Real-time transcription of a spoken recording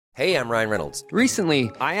Hey, I'm Ryan Reynolds.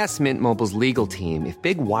 Recently, I asked Mint Mobile's legal team if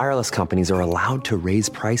big wireless companies are allowed to raise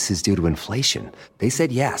prices due to inflation. They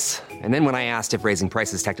said yes. And then when I asked if raising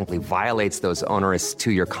prices technically violates those onerous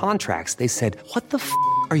two-year contracts, they said, "What the f***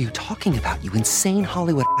 are you talking about, you insane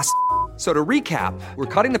Hollywood ass?" So to recap,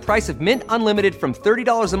 we're cutting the price of Mint Unlimited from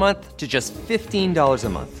 $30 a month to just $15 a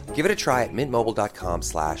month. Give it a try at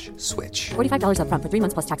mintmobile.com/switch. $45 up front for 3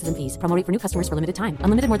 months plus taxes and fees. Promo rate for new customers for limited time.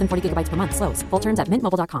 Unlimited more than 40 gigabytes per month. Slows full terms at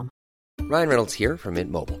mintmobile.com. Ryan Reynolds here from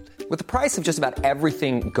Mint Mobile. With the price of just about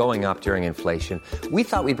everything going up during inflation, we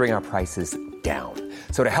thought we'd bring our prices down.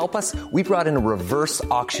 So to help us, we brought in a reverse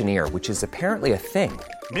auctioneer, which is apparently a thing.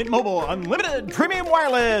 Mint Mobile Unlimited Premium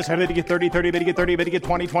Wireless. How to get 30, 30, bit to get 30, bit to get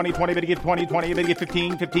 20, 20, 20, bit to get 20, 20, bit to get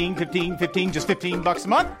 15, 15, 15, 15, just $15 a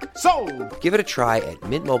month? Sold! Give it a try at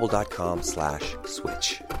mintmobile.com/switch.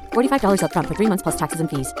 $45 up front for 3 months plus taxes and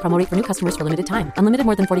fees. Promo rate for new customers for limited time. Unlimited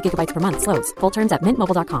more than 40 gigabytes per month. Slows full terms at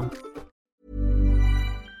mintmobile.com.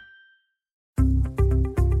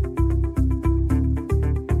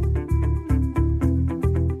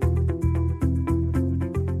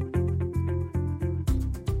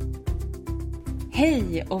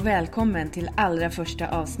 Hej och välkommen till allra första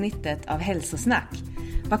avsnittet av Hälsosnack.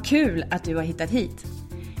 Vad kul att du har hittat hit.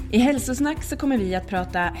 I Hälsosnack så kommer vi att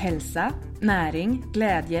prata hälsa, näring,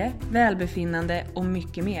 glädje, välbefinnande och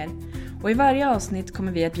mycket mer. Och i varje avsnitt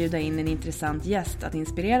kommer vi att bjuda in en intressant gäst att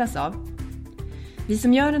inspireras av. Vi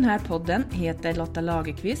som gör den här podden heter Lotta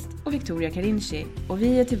Lagerqvist och Victoria Carinci och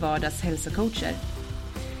vi är till vardags hälsocoacher.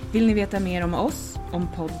 Vill ni veta mer om oss, om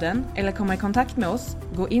podden eller komma i kontakt med oss,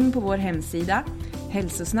 gå in på vår hemsida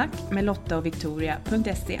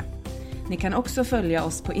hälsosnackmedlottaochvictoria.se. Ni kan också följa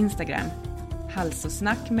oss på Instagram,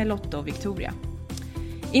 hälsosnack med Lotta och Victoria.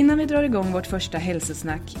 Innan vi drar igång vårt första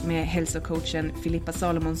hälsosnack med hälsocoachen Filippa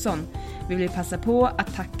Salomonsson vill vi passa på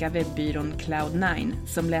att tacka webbyrån Cloud9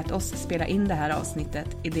 som lät oss spela in det här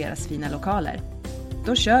avsnittet i deras fina lokaler.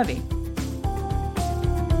 Då kör vi!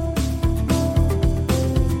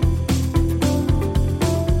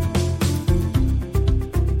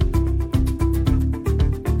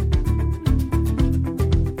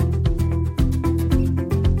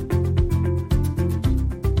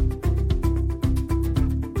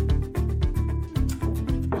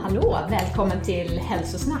 Välkommen till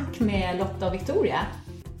Hälsosnack med Lotta och Victoria.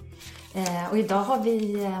 Och idag har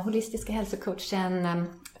vi holistiska hälsocoachen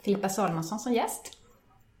Filippa Salomonsson som gäst.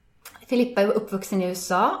 Filippa är uppvuxen i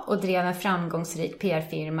USA och drev en framgångsrik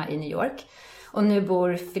PR-firma i New York. Och nu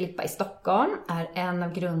bor Filippa i Stockholm, är en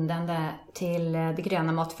av grundarna till det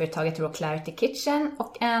gröna matföretaget Raw Clarity Kitchen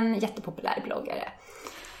och en jättepopulär bloggare.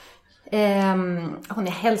 Hon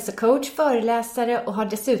är hälsocoach, föreläsare och har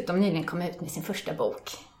dessutom nyligen kommit ut med sin första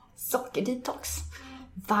bok, Sockerdetox.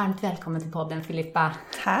 Varmt välkommen till podden, Filippa.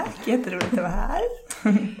 Tack, jätteroligt att vara här.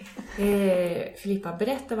 Filippa,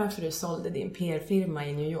 berätta varför du sålde din PR-firma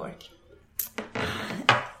i New York.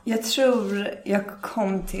 Jag tror jag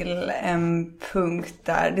kom till en punkt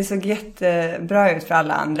där det såg jättebra ut för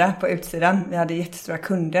alla andra på utsidan. Vi hade jättestora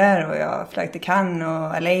kunder och jag flög till Cannes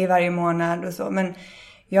och LA varje månad och så. Men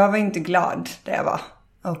jag var inte glad där jag var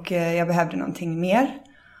och jag behövde någonting mer.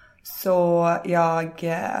 Så jag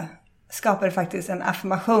skapade faktiskt en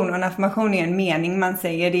affirmation. Och en affirmation är en mening man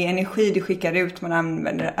säger. Det är energi du skickar ut. Man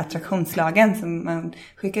använder attraktionslagen. Så man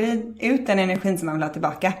skickar ut den energin som man vill ha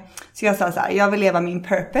tillbaka. Så jag sa så här: jag vill leva min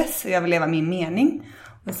purpose. Och jag vill leva min mening.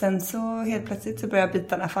 Och sen så helt plötsligt så började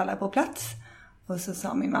bitarna falla på plats. Och så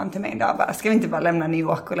sa min man till mig en dag bara: ska vi inte bara lämna New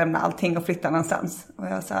York och lämna allting och flytta någonstans? Och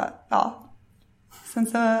jag sa ja. Sen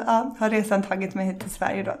så har resan tagit mig hit till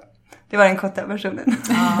Sverige då. Det var den korta versionen.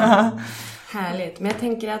 Ja, härligt. Men jag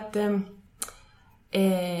tänker att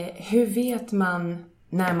hur vet man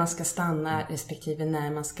när man ska stanna respektive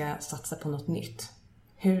när man ska satsa på något nytt?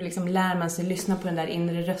 Hur liksom lär man sig lyssna på den där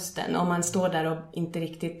inre rösten om man står där och inte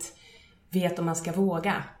riktigt vet om man ska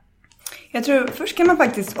våga? Jag tror först kan man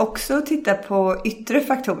faktiskt också titta på yttre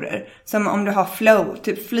faktorer. Som om du har flow,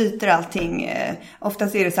 typ flyter allting.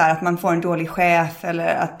 Oftast är det så här att man får en dålig chef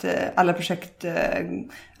eller att alla projekt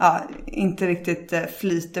inte riktigt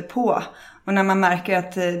flyter på. Och när man märker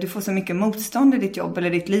att du får så mycket motstånd i ditt jobb eller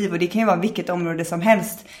ditt liv, och det kan ju vara vilket område som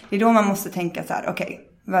helst. Det är då man måste tänka så här: okej,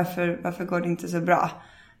 varför går det inte så bra?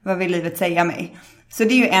 Vad vill livet säga mig? Så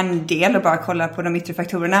det är ju en del att bara kolla på de yttre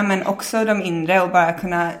faktorerna, men också de inre och bara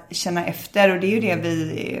kunna känna efter. Och det är ju det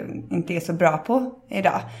vi inte är så bra på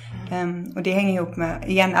idag. Och det hänger ihop med,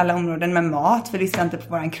 igen, alla områden med mat. Vi lyssnar inte på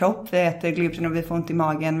våran kropp. Vi äter gluten och vi får ont i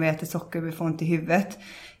magen. Vi äter socker och vi får ont i huvudet.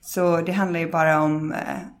 Så det handlar ju bara om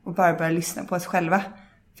att bara börja lyssna på oss själva.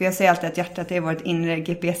 För jag säger alltid att hjärtat är vårt inre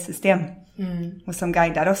GPS-system. Och som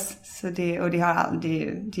guidar oss. Så det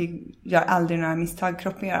gör aldrig några misstag.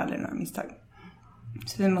 Kroppen gör aldrig några misstag.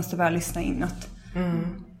 Så vi måste bara lyssna inåt.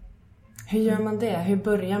 Hur gör man det? Hur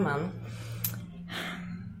börjar man?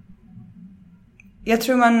 Jag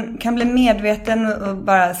tror man kan bli medveten och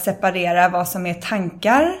bara separera vad som är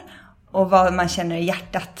tankar och vad man känner i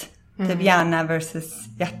hjärtat. Typ hjärna versus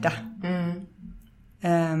hjärta.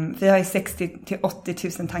 Vi har ju 60 till 80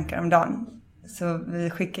 000 tankar om dagen. Så vi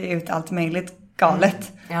skickar ut allt möjligt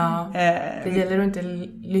galet. Ja, det gäller att inte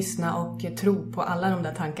lyssna och tro på alla de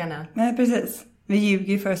där tankarna. Nej, precis. Vi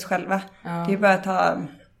ljuger för oss själva. Ja. Det är bara att ta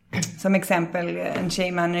som exempel en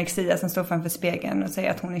tjej med anorexia som står framför spegeln och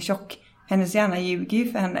säger att hon är tjock. Hennes hjärna ljuger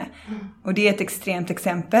ju för henne. Och det är ett extremt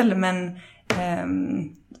exempel, men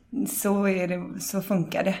så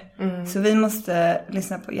funkar det. Så vi måste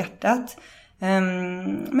lyssna på hjärtat.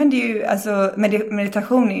 Men det är ju, alltså,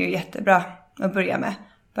 meditation är ju jättebra att börja med.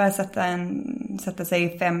 Bara sätta sig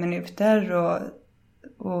i 5 minuter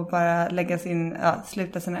och bara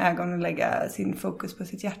sluta sina ögon och lägga sin fokus på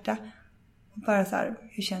sitt hjärta. Och bara så här,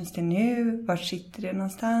 hur känns det nu? Var sitter det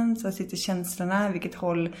någonstans? Var sitter känslorna? Vilket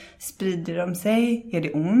håll sprider de sig? Är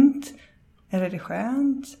det ont? Eller är det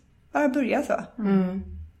skönt? Bara börja så.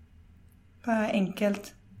 Bara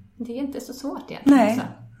enkelt. Det är inte så svårt egentligen.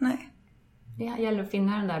 Nej. Det gäller att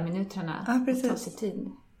finna de där minuterna. Ja, precis. Och ta sig tid.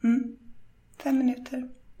 5 minuter.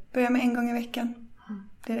 Börja med 1 gång i veckan.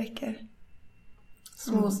 Det räcker.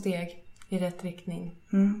 Små steg i rätt riktning.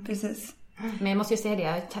 Precis. Men jag måste ju säga det.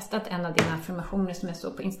 Jag har testat en av dina affirmationer som jag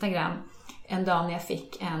såg på Instagram. En dag när jag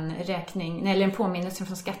fick en räkning. Eller en påminnelse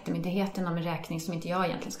från Skattemyndigheten om en räkning som inte jag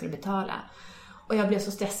egentligen skulle betala. Och jag blev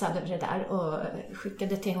så stressad över det där och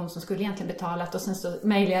skickade till hon som skulle egentligen betalat. Och sen så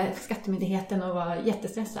mejlade jag Skattemyndigheten och var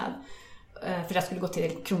jättestressad. För jag skulle gå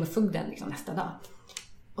till kronofogden liksom nästa dag.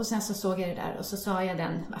 Och sen så såg jag det där och så sa jag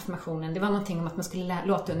den affirmationen. Det var någonting om att man skulle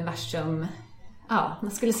låta universum... Ja,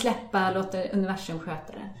 man skulle låta universum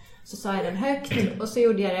sköta det. Så sa jag den högt och så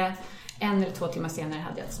gjorde jag det 1 eller 2 timmar senare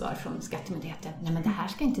hade jag ett svar från Skattemyndigheten. Nej, men det här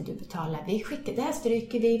ska inte du betala. Det här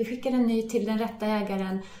stryker vi skickar en ny till den rätta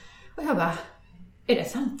ägaren. Och jag bara, är det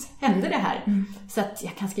sant? Hände det här? Så att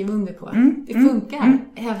jag kan skriva under på. Det funkar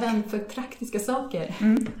även för praktiska saker.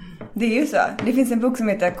 Det är ju så. Det finns en bok som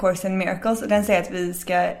heter Course in Miracles och den säger att vi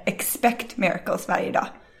ska expect miracles varje dag.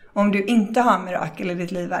 Om du inte har mirakel i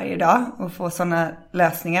ditt liv varje dag och får sådana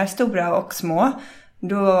lösningar, stora och små,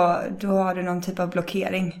 då har du någon typ av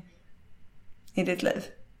blockering i ditt liv.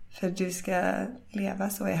 För du ska leva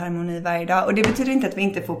så i harmoni varje dag. Och det betyder inte att vi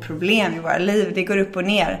inte får problem i våra liv. Det går upp och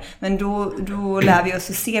ner. Men då lär vi oss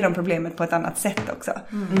att se de problemet på ett annat sätt också.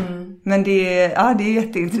 Men det är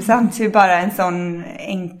jätteintressant. Hur bara en sån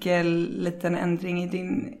enkel liten ändring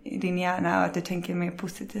i din hjärna och att du tänker mer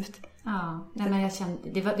positivt. Ja, men jag kände,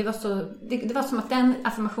 det var som att den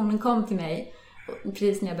affirmationen kom till mig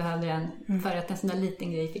precis när jag behövde den. För att en sån där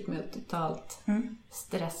liten grej fick mig att totalt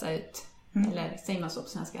stressa ut. Eller säger man så på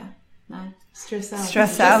svenska? Nej. Stress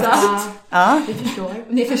out. Ja.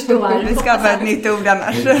 Ni förstår. Vi skapar ett nytt ord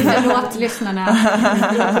annars. Förlåt lyssnarna.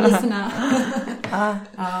 Poliserna.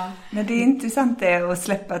 Men det är intressant det att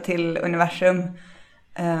släppa till universum.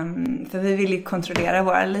 För vi vill ju kontrollera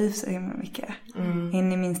våra liv så himla mycket.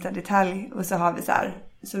 In i minsta detalj. Och så har vi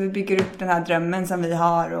så vi bygger upp den här drömmen som vi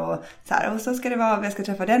har. Och så ska det vara, jag ska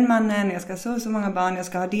träffa den mannen. Jag ska ha så många barn. Jag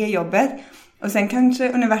ska ha det jobbet. Och sen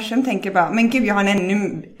kanske universum tänker bara, men gud, jag har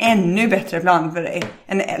en ännu bättre plan för dig.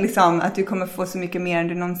 Liksom, att du kommer få så mycket mer än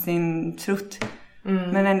du någonsin trott.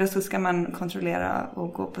 Men ändå så ska man kontrollera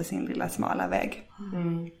och gå på sin lilla smala väg.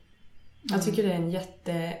 Jag tycker det är en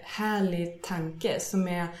jättehärlig tanke som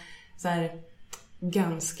är så här,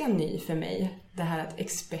 ganska ny för mig. Det här att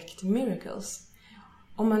expect miracles.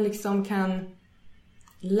 Om man liksom kan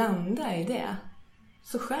landa i det,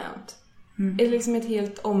 så skönt. Det är liksom ett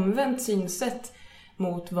helt omvänt synsätt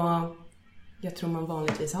mot vad jag tror man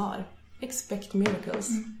vanligtvis har. Expect miracles.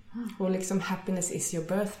 Och liksom happiness is your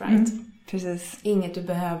birthright. Precis. Inget du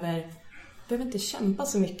behöver inte kämpa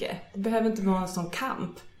så mycket. Det behöver inte vara en sån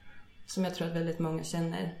kamp som jag tror att väldigt många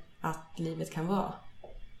känner att livet kan vara.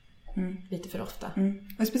 Lite för ofta.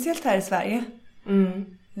 Och speciellt här i Sverige.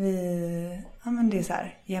 Men det är så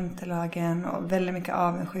här jämtelagen och väldigt mycket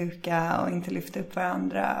avundsjuka och inte lyfta upp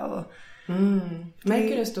varandra och märker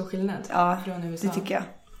du en stor skillnad från USA? Det tycker jag.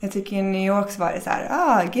 Jag tycker i New York så var det så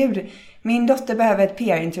här, gud, min dotter behöver ett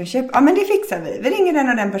PR-internship. Ja, men det fixar vi. Vi ringer den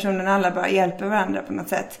och den personen och alla bara hjälper varandra på något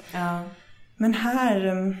sätt. Men här,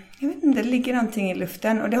 jag vet inte, det ligger någonting i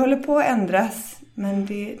luften och det håller på att ändras. Men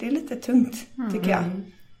det är lite tungt, tycker jag.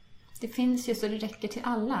 Det finns ju så det räcker till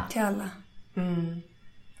alla. Till alla.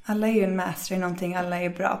 Alla är ju en master i någonting, alla är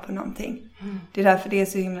bra på någonting. Det är därför det är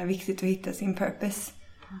så himla viktigt att hitta sin purpose.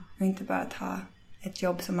 Och inte bara att ha ett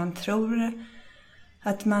jobb som man tror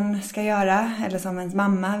att man ska göra, eller som ens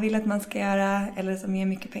mamma vill att man ska göra, eller som ger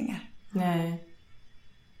mycket pengar. Nej.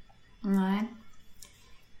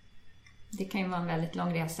 Det kan ju vara en väldigt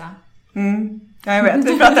lång resa. Ja, jag vet.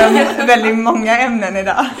 Vi pratar om väldigt många ämnen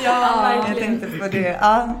idag. Ja, verkligen. Jag tänkte på det.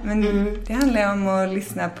 Ja, men det handlar om att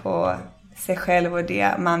lyssna på sig själv och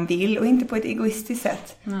det man vill. Och inte på ett egoistiskt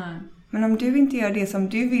sätt. Nej. Men om du inte gör det som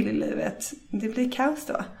du vill i livet, det blir kaos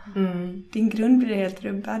då. Din grund blir helt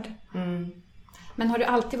rubbad. Men har du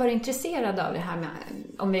alltid varit intresserad av det här med,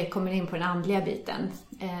 om vi kommer in på den andliga biten?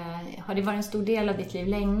 Har det varit en stor del av ditt liv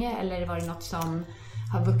länge, eller var det något som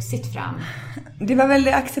har vuxit fram? Det var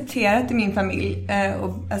väldigt accepterat i min familj.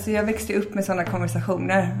 Alltså jag växte upp med sådana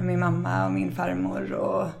konversationer med min mamma och min farmor.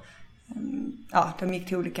 Och, de gick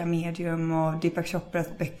till olika medium och Deepak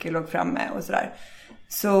Chopras böcker låg framme och sådär.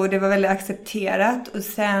 Så det var väldigt accepterat. Och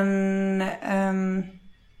sen...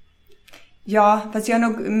 fast jag har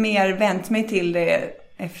nog mer vänt mig till det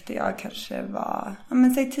efter jag kanske var...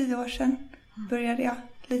 säg 10 år sedan började jag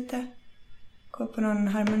lite. Gå på någon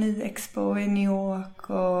harmoni-expo i New York.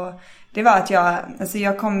 Och det var att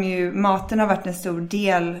jag kom ju... Maten har varit en stor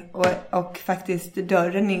del och faktiskt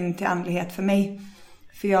dörren in till andlighet för mig.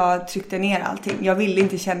 För jag tryckte ner allting. Jag ville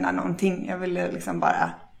inte känna någonting. Jag ville liksom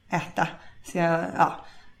bara äta. Så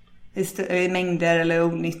i mängder eller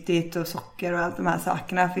onyttigt och socker och allt de här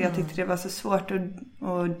sakerna. För jag tyckte det var så svårt att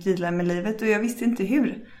deala med livet. Och jag visste inte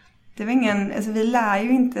hur. Det var vi lär ju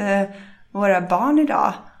inte våra barn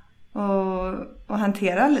idag och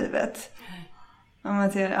hantera livet. Om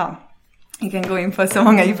man ser, vi kan gå in på så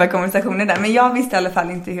många djupa konversationer där. Men jag visste i alla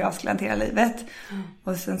fall inte hur jag skulle hantera livet.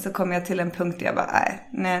 Och sen så kom jag till en punkt där jag bara,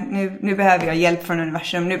 nu behöver jag hjälp från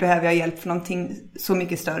universum. Nu behöver jag hjälp från någonting så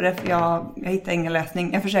mycket större. För jag hittar ingen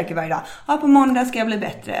lösning. Jag försöker varje dag. På måndag ska jag bli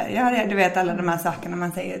bättre. Du vet alla de här sakerna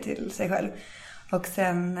man säger till sig själv. Och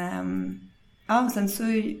sen, sen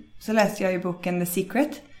så läste jag ju boken The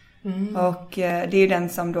Secret. Och det är ju den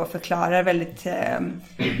som då förklarar väldigt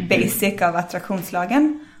basic av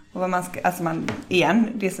attraktionslagen. Och vad man ska,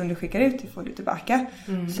 det som du skickar ut, det får du tillbaka.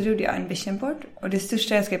 Så gjorde jag en vision board. Och det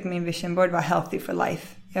största jag skrev på min vision board var healthy for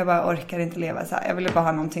life. Jag bara orkar inte leva så här. Jag ville bara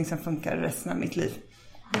ha någonting som funkar resten av mitt liv.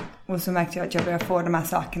 Och så märkte jag att jag började få de här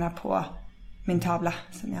sakerna på min tavla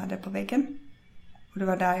som jag hade på väggen. Och det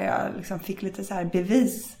var där jag liksom fick lite så här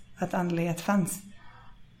bevis att andlighet fanns.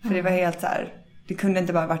 För det var helt så här... Det kunde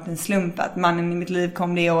inte bara varit en slump att mannen i mitt liv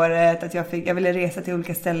kom det året. Att jag ville resa till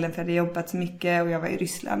olika ställen för jag hade jobbat så mycket. Och jag var i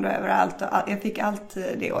Ryssland och överallt. Och jag fick allt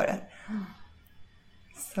det året.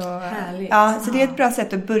 Så, så det är ett bra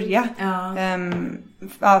sätt att börja.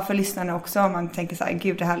 För lyssnarna också. Om man tänker så här,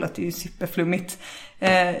 gud det här låter ju superflummigt.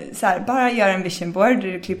 Bara gör en vision board.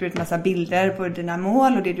 Du klipper ut en massa bilder på dina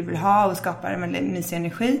mål och det du vill ha. Och skapar en väldigt mysig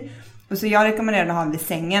energi. Och så jag rekommenderar att ha vid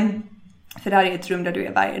sängen. För det här är ett rum där du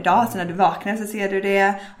är varje dag. Så när du vaknar så ser du det.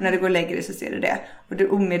 Och när du går och lägger dig så ser du det. Och du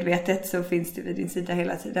omedvetet så finns det vid din sida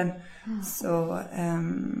hela tiden. Så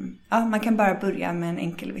man kan bara börja med en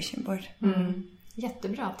enkel vision board.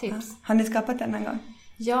 Jättebra tips. Har ni skapat den en gång?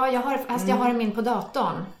 Ja, jag har min på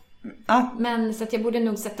datorn. Men så att jag borde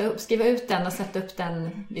nog skriva ut den och sätta upp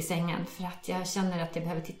den vid sängen. För att jag känner att jag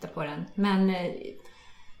behöver titta på den. Men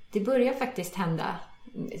det börjar faktiskt hända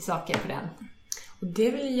saker på den. Och det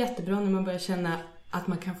är väl jättebra när man börjar känna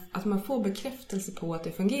att man får bekräftelse på att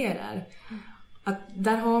det fungerar. Att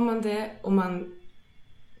där har man det och man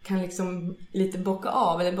kan liksom lite bocka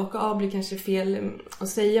av. Eller bocka av blir kanske fel att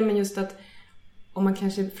säga, men just att om man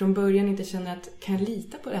kanske från början inte känner att kan jag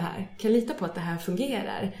lita på det här? Kan jag lita på att det här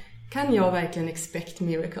fungerar? Kan jag verkligen expect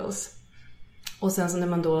miracles? Och sen så när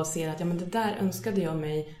man då ser att men det där önskade jag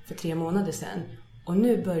mig för 3 månader sedan. Och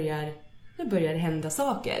nu börjar det hända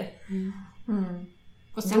saker.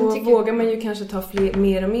 Och sen då vågar man ju kanske ta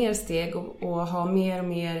mer och mer steg och ha mer och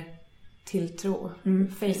mer tilltro.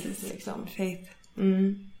 Faith liksom. Faith.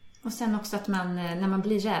 Och sen också att man, när man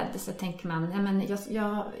blir rädd så tänker man,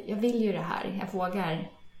 jag vill ju det här. Jag vågar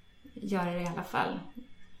göra det i alla fall.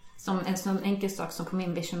 Som en sån enkel sak som på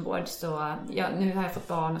min vision board så, nu har jag fått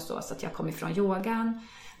barn och så att jag kom ifrån yogan.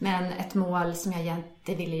 Men ett mål som jag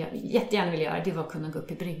jättegärna vill göra, det var att kunna gå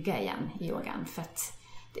upp i brygga igen i yogan. För att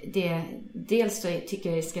dels så tycker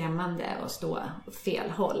jag det är skrämmande att stå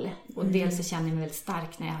fel håll. Och dels så känner jag mig väldigt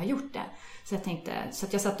stark när jag har gjort det. Så jag tänkte, så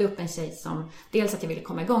att jag satte upp en tjej som, dels att jag ville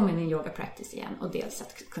komma igång med min yoga practice igen. Och dels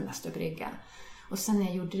att kunna stå i brygga. Och sen när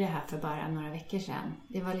jag gjorde det här för bara några veckor sedan,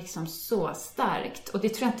 det var liksom så starkt. Och det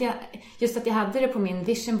tror jag inte just att jag hade det på min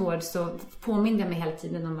vision board så påminde jag mig hela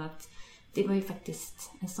tiden om att det var ju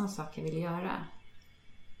faktiskt en sån sak jag ville göra.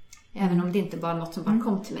 Även om det inte var något som bara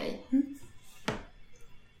kom till mig.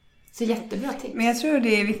 Så jättebra tips. Men jag tror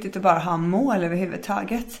det är viktigt att bara ha mål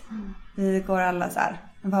överhuvudtaget. Vi går alla så här,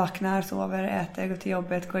 vaknar, sover, äter, går till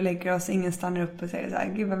jobbet, går och lägger oss. Ingen stannar upp och säger så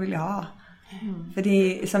här, gud vad vill jag ha? För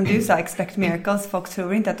det är, som du sa, expect miracles. Folk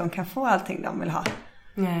tror inte att de kan få allting de vill ha.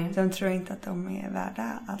 Nej. De tror inte att de är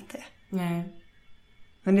värda allt det. Nej.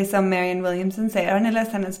 Men det är som Marianne Williamson säger. Har ni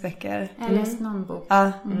läst hennes böcker? Jag har läst någon bok.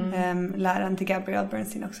 Ja, läraren till Gabrielle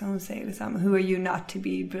Bernstein också. Hon säger liksom, who are you not to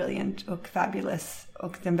be brilliant och fabulous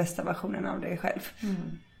och den bästa versionen av dig själv.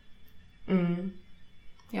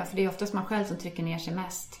 Ja, för det är oftast man själv som trycker ner sig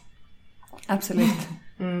mest. Absolut.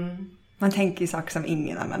 Man tänker ju saker som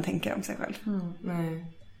ingen annan tänker om sig själv. Nej.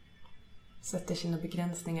 Sätter sina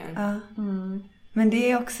begränsningar. Ja. Men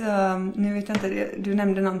det är också, nu vet jag inte, du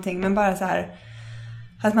nämnde någonting, men bara så här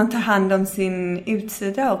att man tar hand om sin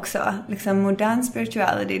utsida också. Liksom modern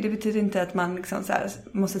spirituality, det betyder inte att man liksom så här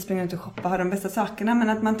måste springa ut och shoppa och ha de bästa sakerna, men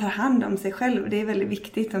att man tar hand om sig själv. Det är väldigt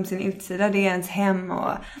viktigt om sin utsida. Det är ens hem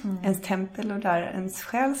och ens tempel och där ens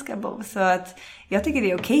själ ska bo. Så att jag tycker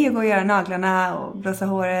det är okej att gå och göra naglarna och blåsa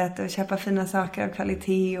håret och köpa fina saker av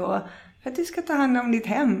kvalitet och för att du ska ta hand om ditt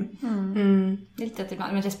hem. Det är lite att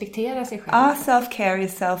man respekterar sig själv. Ja, self-care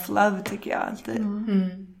is self-love tycker jag alltid.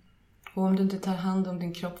 Och om du inte tar hand om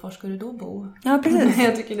din kropp, var ska du då bo? Ja, precis.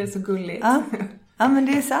 Jag tycker det är så gulligt. Ja, men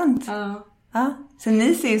det är sant. Ja. Så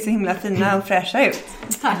ni ser ju så himla fina och fräscha ut.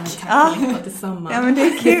 Tack. Ja. Tillsammans. Ja, men det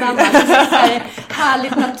är kul. Det ser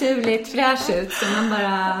härligt, naturligt, fräsch ut. Så man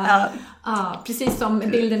bara... Ja, precis som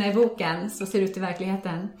bilderna i boken så ser det ut i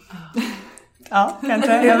verkligheten. Ja,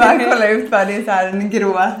 kanske. Jag bara kollar ut vad det är så här en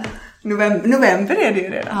grå... November är det ju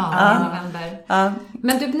redan. Ja, november. Ja.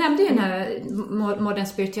 Men du nämnde ju den här modern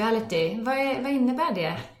spirituality. Vad innebär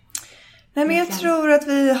det? Nej, men jag tror att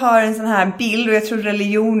vi har en sån här bild och jag tror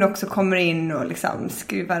religion också kommer in och liksom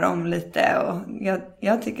skruvar om lite. Och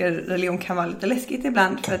jag tycker religion kan vara lite läskigt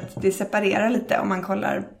ibland för att det separerar lite om man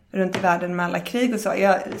kollar runt i världen med alla krig och så.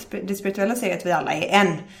 Det spirituella säger att vi alla är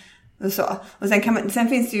en. Och så. Och sen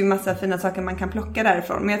finns det ju massa fina saker man kan plocka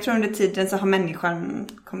därifrån. Men jag tror under tiden så har människan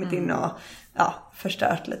kommit in och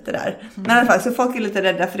förstört lite där. Men i alla fall så folk är lite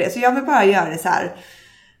rädda för det. Så jag vill bara göra det så här.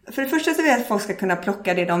 För det första så vill jag att folk ska kunna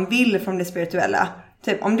plocka det de vill från det spirituella.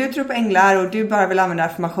 Typ om du tror på änglar och du bara vill använda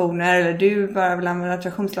affirmationer eller du bara vill använda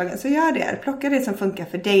attraktionslagen, så gör det. Plocka det som funkar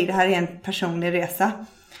för dig. Det här är en personlig resa.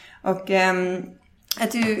 Och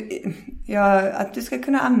att du ska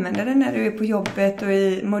kunna använda det när du är på jobbet och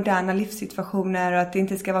i moderna livssituationer och att det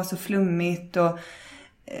inte ska vara så flummigt och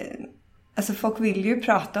alltså folk vill ju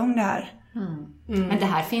prata om det här. Men det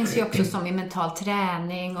här finns ju också som i mental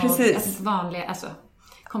träning och vanliga,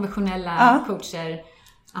 konventionella coacher.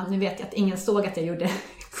 Ja, nu vet jag att ingen såg att jag gjorde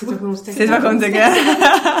situationstecken.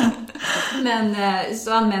 Men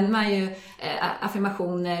så använder man ju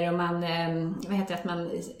affirmationer och man att man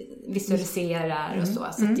visualiserar och så.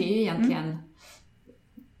 Så det är ju egentligen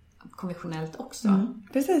konventionellt också.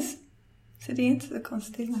 Precis. Så det är inte så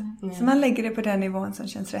konstigt. Så man lägger det på den nivån som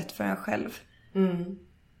känns rätt för en själv.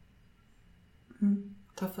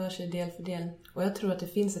 Ta för sig del för del. Och jag tror att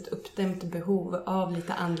det finns ett uppdämt behov av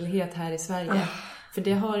lite andlighet här i Sverige. För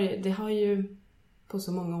det har ju på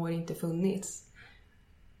så många år inte funnits.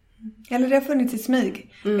 Eller det har funnits i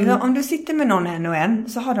smyg. Om du sitter med någon en och en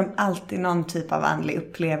så har de alltid någon typ av andlig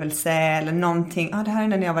upplevelse eller någonting. Det här är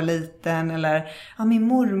när jag var liten eller min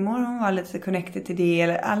mormor hon var lite connected till det.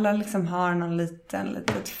 Eller alla liksom har någon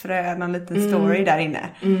litet frö, någon liten story där inne.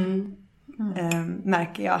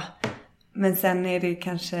 Märker jag. Men sen är det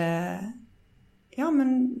kanske... Ja,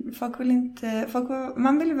 men folk vill inte...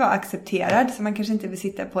 man vill vara accepterad. Så man kanske inte vill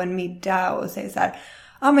sitta på en middag och säga så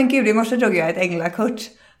här... men gud, i morse drog jag ett änglakort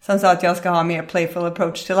som sa att jag ska ha mer playful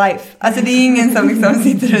approach to life. Alltså det är ingen som liksom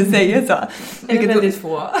sitter och säger så. Det är väldigt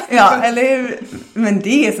få. Ja, eller men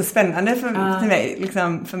det är så spännande för mig.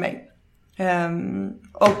 Liksom, för mig.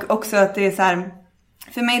 Och också att det är så här...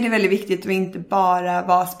 För mig är det väldigt viktigt att inte bara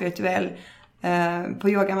vara spirituell på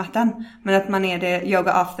yogamattan, men att man är det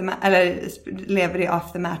yoga off the mat, eller lever det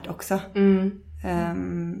off the mat också.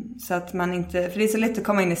 Så att man inte, för det är så lätt att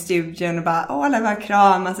komma in i studion och bara alla bara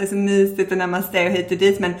kramas, det är så mysigt och när man står hit och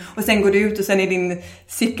dit, och sen går du ut och sen är din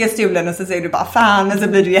cykel stulen och så säger du bara fan, och så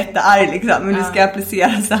blir du jättearg liksom, men du ska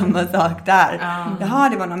applicera samma sak där. Jaha,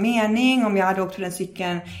 det var någon mening, om jag hade åkt på den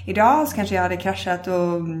cykeln idag så kanske jag hade kraschat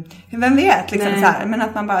och vem vet liksom så här. Men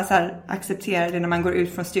att man bara så här accepterar det när man går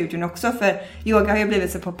ut från studion också, för yoga har ju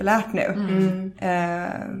blivit så populärt nu.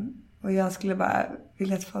 Och jag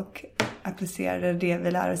vill att folk applicerar det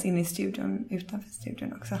vi lär oss in i studion utanför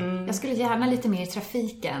studion också. Jag skulle gärna lite mer i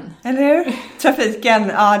trafiken. Eller hur? Trafiken,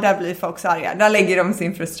 ja, där blir folk så arga. Där lägger de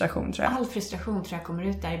sin frustration, tror jag. All frustration tror jag kommer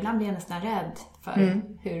ut där. Ibland blir jag nästan rädd för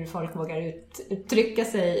hur folk vågar uttrycka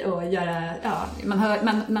sig och göra,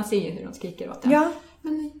 man ser ju hur de skriker åt den. Ja.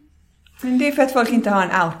 Men det är för att folk inte har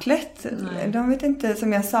en outlet. Nej. De vet inte,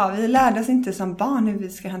 som jag sa, vi lärde oss inte som barn hur vi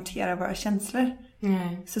ska hantera våra känslor.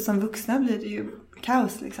 Nej. Så som vuxna blir det ju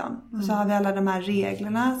kaos liksom. Och så har vi alla de här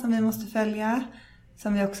reglerna som vi måste följa.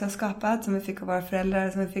 Som vi också har skapat, som vi fick av våra föräldrar,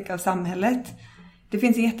 som vi fick av samhället. Det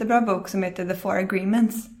finns en jättebra bok som heter The Four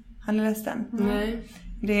Agreements. Har ni läst den? Nej.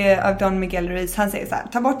 Det är av Don Miguel Ruiz. Han säger så här: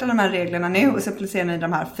 ta bort alla de här reglerna nu och så placerar ni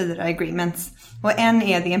de här 4 agreements. Och en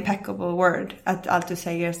är the impeccable word. Att allt du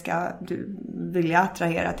säger ska du vilja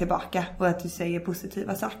attrahera tillbaka. Och att du säger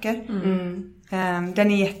positiva saker.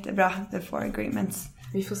 Den är jättebra, the 4 agreements.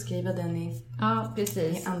 Vi får skriva den i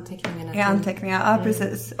anteckningarna. I anteckningar, ja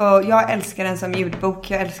precis. Och jag älskar den som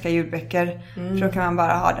ljudbok. Jag älskar ljudböcker. För då kan man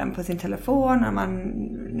bara ha den på sin telefon. Och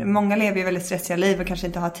många lever ju väldigt stressiga liv och kanske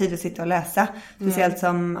inte har tid att sitta och läsa. Speciellt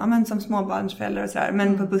som småbarnsföräldrar och sådär.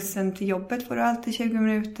 Men på bussen till jobbet får du alltid 20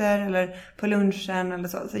 minuter. Eller på lunchen eller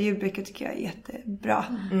så. Så ljudböcker tycker jag är jättebra.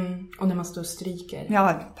 Och när man står och stryker.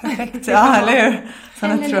 Ja, perfekt. Ja, eller hur?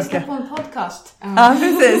 Eller lyssna på en podcast. Ja,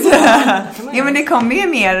 precis. Ja, men det kommer ju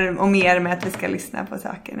mer och mer med att vi ska lyssna på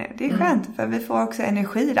saker nu. Det är skönt, för vi får också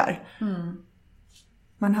energi där.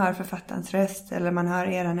 Man hör författarens röst eller man hör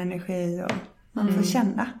eran energi och man får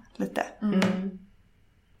känna lite.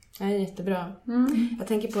 Det är jättebra. Jag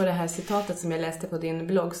tänker på det här citatet som jag läste på din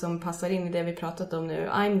blogg som passar in i det vi pratat om nu.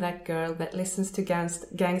 I'm that girl that listens to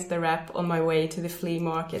gangster rap on my way to the flea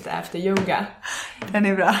market after yoga. Den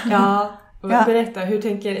är bra. Ja. Berätta,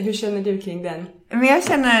 hur känner du kring den? Men jag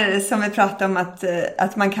känner, som vi pratade om,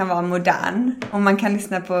 att man kan vara modern. Och man kan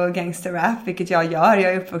lyssna på gangsterrap, vilket jag gör.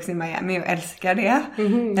 Jag är uppvuxen i Miami och älskar det.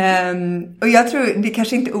 Och jag tror, det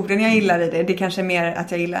kanske inte orden jag gillar i det. Det är kanske mer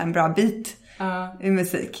att jag gillar en bra beat i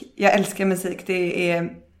musik. Jag älskar musik. Det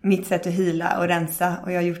är mitt sätt att heala och rensa.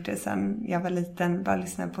 Och jag har gjort det sedan jag var liten. Bara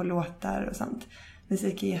lyssna på låtar och sånt.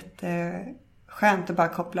 Musik är jätteskönt att bara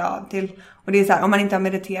koppla av till. Och det är så här, om man inte har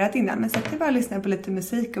mediterat innan, men sätt dig bara och lyssna på lite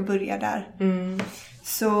musik och börja där.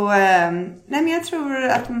 Så nej, men jag tror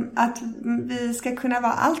att vi ska kunna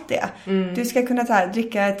vara allt det. Du ska kunna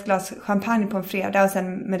dricka ett glas champagne på en fredag och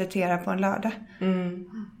sen meditera på en lördag.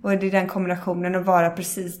 Och det är den kombinationen att vara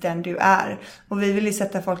precis den du är. Och vi vill ju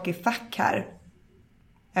sätta folk i fack här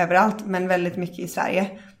överallt, men väldigt mycket i Sverige.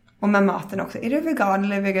 Och med maten också. Är du vegan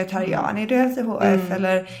eller vegetarian? Är du LCHF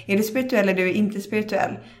eller är du spirituell eller är du inte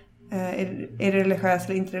spirituell? Är du religiös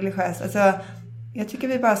eller inte religiös? Alltså, jag tycker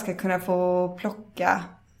vi bara ska kunna få plocka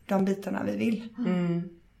de bitarna vi vill.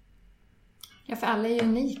 Ja, för alla är ju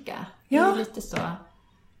unika. Ja. Det är lite så.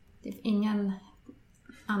 Ingen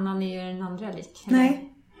annan är ju den andra lik. Eller?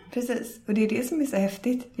 Nej, precis. Och det är det som är så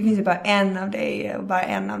häftigt. Det finns ju bara en av dig och bara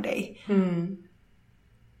en av dig.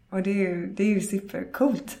 Och det är ju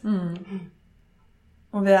supercoolt.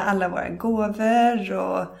 Och vi har alla våra gåvor.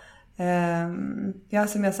 Och ja,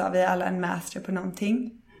 som jag sa, vi är alla en master på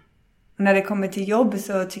någonting. Och när det kommer till jobb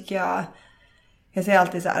så tycker jag säger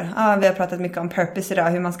alltid så här. Vi har pratat mycket om purpose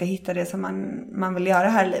idag. Hur man ska hitta det som man vill göra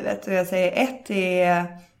här i livet. Och jag säger är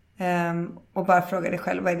och bara fråga dig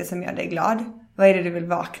själv. Vad är det som gör dig glad? Vad är det du vill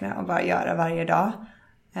vakna och bara göra varje dag?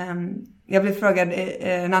 Jag blev frågad i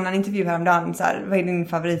en annan intervju häromdagen så här, vad är din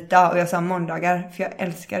favoritdag? Och jag sa måndagar, för jag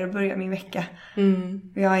älskar att börja min vecka.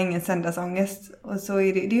 Jag har ingen söndagsångest. Och så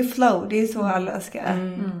är det är flow, det är så alla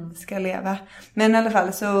ska leva. Men i alla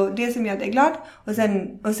fall, så det som gör dig glad.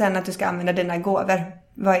 Och sen att du ska använda dina gåvor.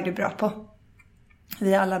 Vad är du bra på?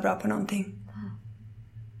 Vi är alla bra på någonting.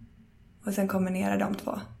 Och sen kombinera de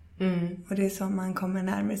två. Och det är så man kommer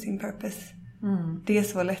närmare sin purpose. Det är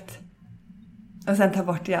så lätt. Och sen ta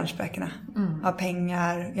bort hjärnspökena. Av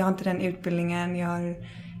pengar. Jag har inte den utbildningen.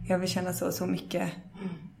 Jag vill känna så mycket.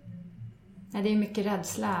 Nej, det är mycket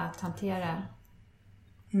rädsla att hantera.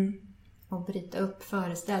 Och bryta upp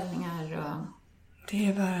föreställningar. Och... Det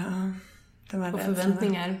är bara de här och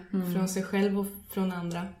förväntningar. Från sig själv och från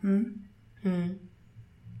andra.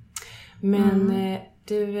 Men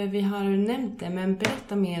du, vi har nämnt det. Men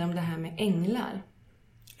berätta mer om det här med änglar.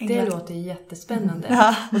 Det låter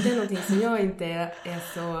jättespännande. Och det är någonting som jag inte är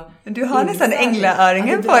så... Du har nästan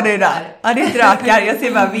änglaöringen på dig där. Ja, det är drakar. Jag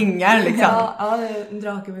ser bara vingar liksom. Ja, det är en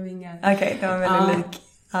drake med vingar. Okej, de är väldigt lik.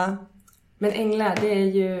 Ja. Men änglar,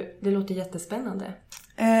 det låter jättespännande.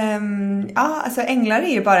 Ja, alltså änglar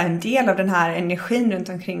är ju bara en del av den här energin runt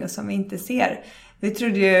omkring oss som vi inte ser. Vi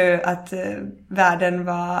trodde ju att världen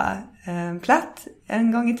var platt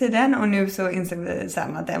en gång i tiden. Och nu så insåg vi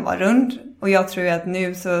sen att den var rund. Och jag tror att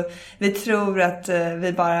nu så, vi tror att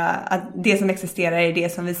att det som existerar är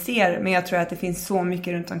det som vi ser. Men jag tror att det finns så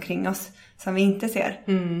mycket runt omkring oss som vi inte ser.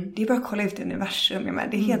 Det är bara att kolla ut i universum.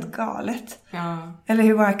 Det är helt galet. Ja. Eller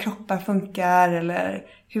hur våra kroppar funkar. Eller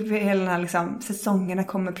hur hela den här liksom, säsongerna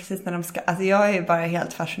kommer precis när de ska. Alltså jag är bara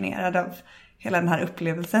helt fascinerad av hela den här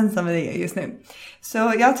upplevelsen som vi är just nu.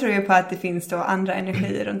 Så jag tror ju på att det finns då andra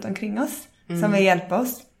energier runt omkring oss. Som vill hjälpa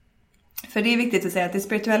oss. För det är viktigt att säga att det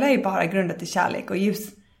spirituella är bara grundat i kärlek och ljus.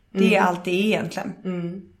 Det är allt det är egentligen.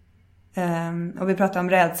 Och vi pratar om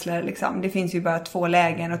rädslor liksom. Det finns ju bara 2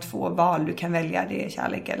 lägen och 2 val du kan välja. Det är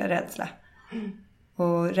kärlek eller rädsla.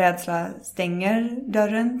 Och rädsla stänger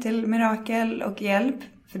dörren till mirakel och hjälp.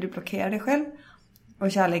 För du blockerar dig själv.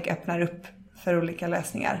 Och kärlek öppnar upp för olika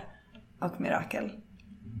lösningar och mirakel.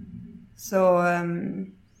 Så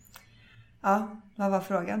ja, vad var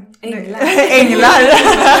frågan? Änglar. Änglar.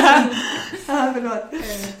 Ja, förlåt.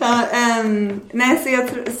 Nej, så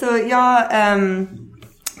jag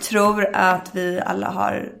tror att vi alla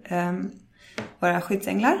har våra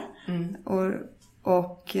skyddsänglar.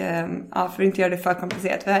 Och för att inte göra det för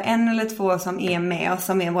komplicerat. Vi har 1 eller 2 som är med oss,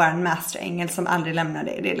 som är våran masterängel som aldrig lämnar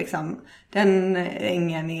dig. Det är liksom, den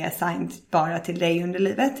ängeln är assigned bara till dig under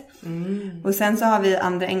livet. Och sen så har vi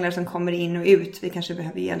andra änglar som kommer in och ut. Vi kanske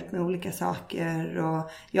behöver hjälp med olika saker.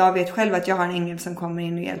 Och jag vet själv att jag har en ängel som kommer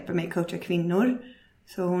in och hjälper mig coacha kvinnor.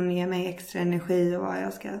 Så hon ger mig extra energi och vad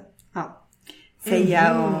jag ska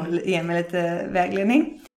säga och ge mig lite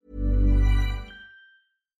vägledning.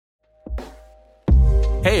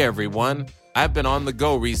 Hey everyone, I've been on the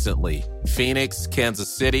go recently. Phoenix,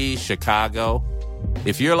 Kansas City, Chicago.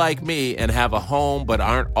 If you're like me and have a home but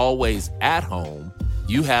aren't always at home,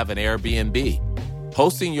 you have an Airbnb.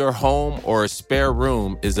 Hosting your home or a spare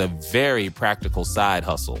room is a very practical side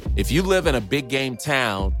hustle. If you live in a big game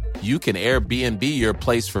town, you can Airbnb your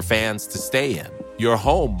place for fans to stay in. Your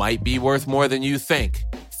home might be worth more than you think.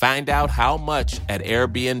 Find out how much at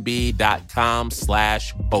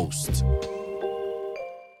airbnb.com/host.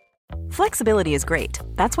 Flexibility is great.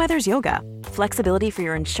 That's why there's yoga. Flexibility for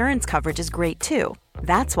your insurance coverage is great too.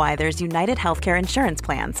 That's why there's United Healthcare Insurance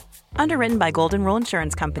Plans. Underwritten by Golden Rule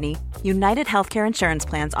Insurance Company, United Healthcare Insurance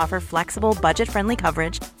Plans offer flexible, budget-friendly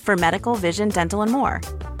coverage for medical, vision, dental, and more.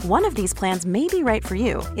 One of these plans may be right for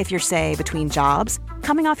you if you're, say, between jobs,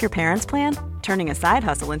 coming off your parents' plan, turning a side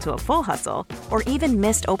hustle into a full hustle, or even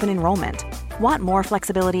missed open enrollment. Want more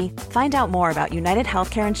flexibility? Find out more about United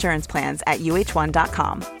Healthcare Insurance Plans at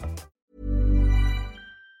uh1.com.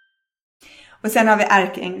 Och sen har vi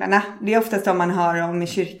ärkeänglarna. Det är oftast de man hör om i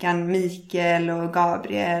kyrkan. Mikael och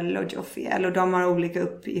Gabriel och Jophiel. Och de har olika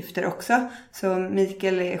uppgifter också. Så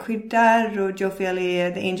Mikael är skyddar och Jophiel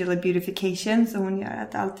är the angel of beautification. Så hon gör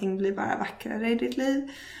att allting blir bara vackrare i ditt liv.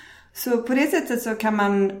 Så på det sättet så kan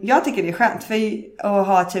man, jag tycker det är skönt för att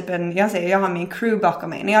ha typ jag har min crew bakom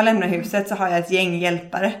mig. När jag lämnar huset så har jag ett gäng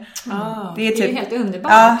hjälpare. Det är typ, helt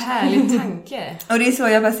underbart. Härlig tanke. Och det är så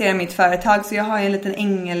jag baserar mitt företag. Så jag har en liten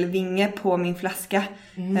ängelvinge på min flaska.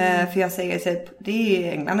 För jag säger typ, det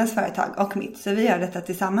är änglarnas företag och mitt. Så vi gör detta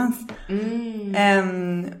tillsammans.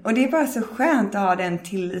 Och det är bara så skönt att ha den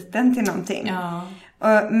tilliten till någonting. Ja.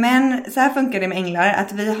 Men så här funkar det med änglar,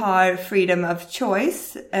 att vi har freedom of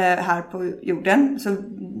choice här på jorden. Så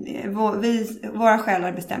våra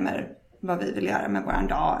själar bestämmer vad vi vill göra med våran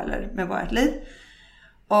dag eller med vårt liv.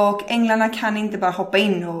 Och änglarna kan inte bara hoppa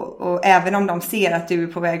in och även om de ser att du är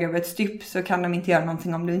på väg över ett stup så kan de inte göra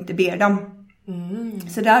någonting om du inte ber dem.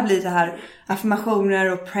 Så där blir det här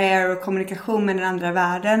affirmationer och prayer och kommunikation med den andra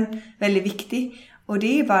världen väldigt viktig. Och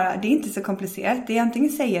det är inte så komplicerat, det är antingen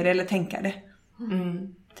säga det eller tänka det.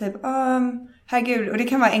 Typ, herregud, och det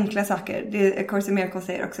kan vara enkla saker. Det Course in Miracles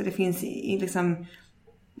säger också, det finns liksom,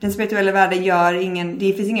 den spirituella världen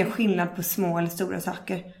det finns ingen skillnad på små eller stora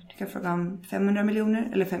saker. Du kan fråga om 500 miljoner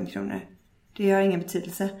eller 5 kronor. Det gör ingen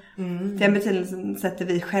betydelse. Den betydelsen sätter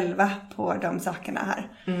vi själva på de sakerna här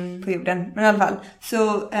på jorden. Men i alla fall,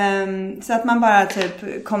 så att man bara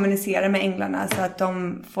typ kommunicerar med änglarna så att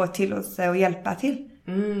de får tillåtelse och hjälpa till.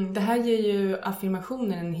 Det här ger ju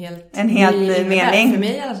affirmationen en helt ny mening. För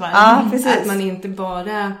mig i alla fall. Ja, precis. Att man inte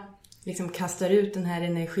bara liksom kastar ut den här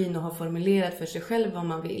energin och har formulerat för sig själv vad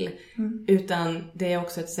man vill. Utan det är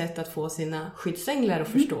också ett sätt att få sina skyddsänglar att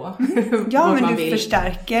förstå. Ja, men du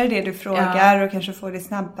förstärker det du frågar och kanske får det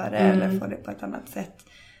snabbare eller får det på ett annat sätt.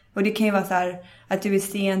 Och det kan ju vara så här att du är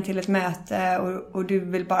sen till ett möte och du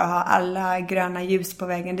vill bara ha alla gröna ljus på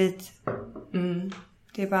vägen dit.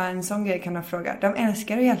 Det är bara en sån grej kan de fråga. De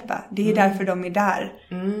älskar att hjälpa. Det är därför de är där.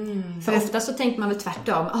 För ofta så tänker man väl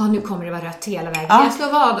tvärtom. Nu kommer det vara rött hela vägen. Jag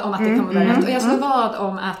slår vad om att det kommer vara rött. Och jag slår vad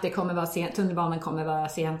om att det kommer vara sen. Tunnelbanan kommer vara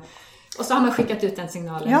sen. Och så har man skickat ut den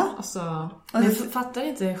signalen. Ja. Och så... Men fattar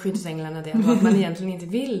inte skyddsänglarna det? Att man egentligen inte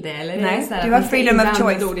vill det? Eller nej, är det du har freedom of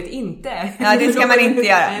choice. Ordet inte. Ja, det ska man inte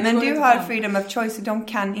göra. Men du har freedom of choice och de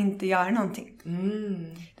kan inte göra någonting.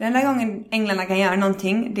 Den enda gången änglarna kan göra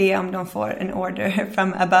någonting, det är om de får en order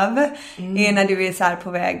from above. Det är när du är så här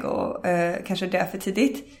på väg och kanske dö för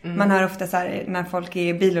tidigt. Man har ofta så här, när folk är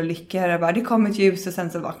i bilolyckor och bara, det kommer ett ljus och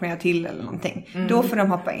sen så vaknar jag till eller någonting. Då får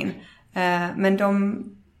de hoppa in. Men de...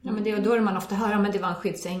 Ja, men det var då man ofta hör om att det var en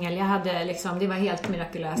skyddsängel. Jag hade liksom, det var helt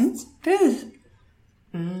mirakulöst. Precis.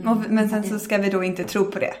 Men sen så ska vi då inte tro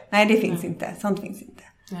på det. Nej, det finns inte. Sånt finns inte.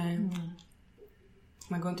 Nej.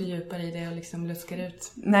 Man går inte djupare i det och liksom luskar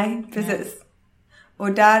ut. Nej, precis. Nej.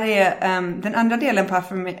 Och där är den andra delen på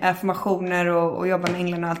affirmationer och jobba med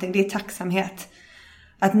änglarna och allting, det är tacksamhet.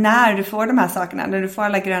 Att när du får de här sakerna, när du får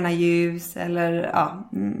alla gröna ljus eller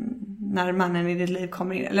när mannen i ditt liv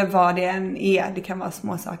kommer in, eller vad det än är, det kan vara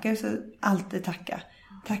små saker, så alltid tacka.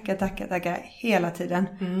 Tacka hela tiden.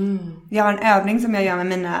 Jag har en övning som jag gör med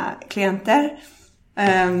mina klienter.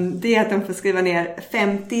 Det är att de får skriva ner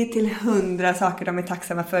 50 till 100 saker de är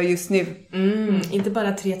tacksamma för just nu. Inte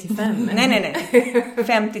bara 3 till 5. Nej.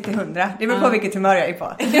 50 till 100. Det beror på vilket humör jag är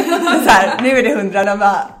på. Så här, nu är det 100. De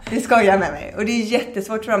bara, det skojar med mig. Och det är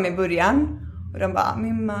jättesvårt för dem i början. Och de bara,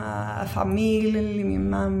 min familj, min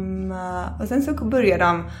mamma. Och sen så börjar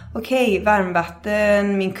de, okej,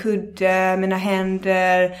 varmvatten, min kudde, mina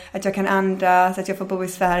händer, att jag kan andas, att jag får bo i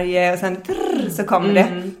Sverige. Och sen så kommer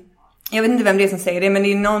det. Jag vet inte vem det är som säger det, men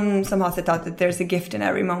det är någon som har citatet there's a gift in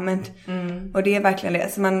every moment. Och det är verkligen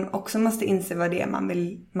det. Så man också måste inse vad det är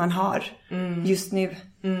man har just nu.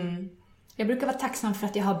 Jag brukar vara tacksam för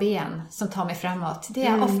att jag har ben som tar mig framåt. Det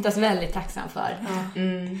är jag oftast väldigt tacksam för.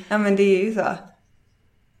 Ja, men det är ju så.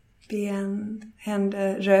 Ben,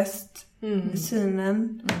 händer, röst,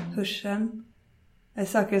 synen, hörseln. Det är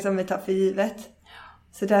saker som vi tar för givet.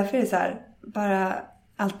 Så därför är det så här, bara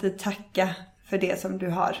alltid tacka för det som du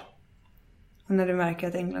har. Och när du märker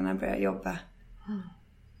att änglarna börjar jobba.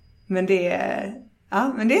 Men det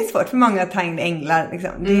är svårt för många att ta in änglar.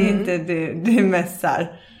 Liksom. Det är inte det mest så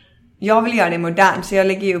här. Jag vill göra det modernt, så jag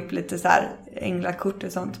lägger ju upp lite så här änglakort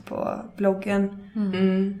och sånt på bloggen.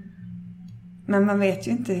 Men man vet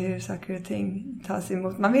ju inte hur saker och ting tas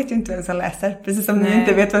emot. Man vet ju inte vem som läser. Precis som ni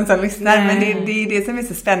inte vet vem som lyssnar. Men det är det som är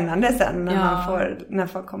så spännande sen. När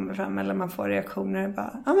folk kommer fram eller man får reaktioner.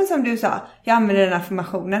 Bara, men som du sa, jag använder den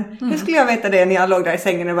affirmationen. Hur skulle jag veta det när jag låg där i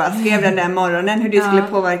sängen och bara skrev den där morgonen? Hur det skulle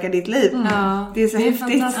påverka ditt liv. Det är så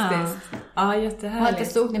häftigt. Fantastiskt. Ja, jättehärligt. Och att jag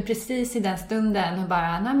stod den precis i den stunden och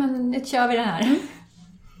bara, nej men nu kör vi den här.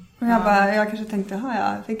 Och jag kanske tänkte,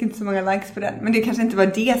 jag fick inte så många likes på den. Men det kanske inte var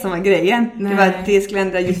det som var grejen. Nej. Det var att det skulle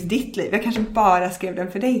ändra just ditt liv. Jag kanske bara skrev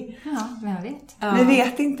den för dig. Ja, vem vet. Vi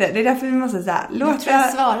vet inte. Det är därför vi måste säga, jag tror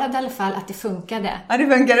jag svarade i alla fall att det funkade. Ja, det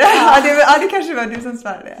funkade. Ja, det kanske var du som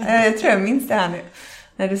svarade. Jag tror jag minns det här nu.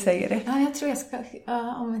 När du säger det. Ja, jag tror jag ska...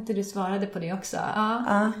 om inte du svarade på det också.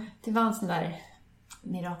 Ja. Det var en sån där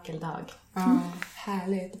mirakeldag.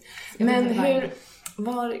 Härligt. Men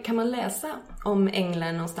var kan man läsa om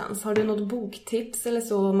änglar någonstans? Har du något boktips eller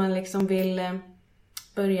så om man liksom vill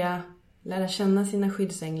börja lära känna sina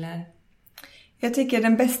skyddsänglar? Jag tycker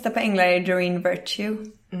den bästa på änglar är Doreen Virtue.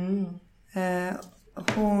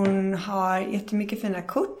 Hon har jättemycket fina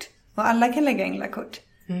kort. Och alla kan lägga änglakort.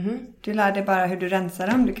 Du lär dig bara hur du rensar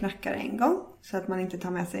dem. Du knackar en gång. Så att man inte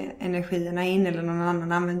tar med sig energierna in. Eller någon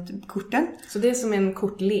annan använder korten. Så det är som en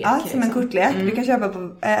kortlek? Ja, som en kortlek. Du kan köpa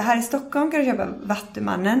på... här i Stockholm kan du köpa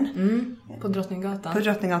Vattumannen. På Drottninggatan. På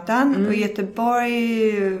Drottninggatan. Och i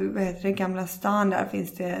Göteborg, Gamla stan, där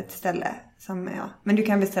finns det ett ställe. Men du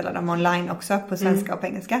kan beställa dem online också. På svenska och på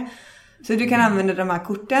engelska. Så du kan använda de här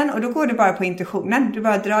korten och då går du bara på intuitionen. Du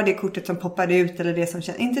bara drar det kortet som poppar ut eller det som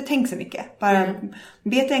känns. Inte tänk så mycket. Bara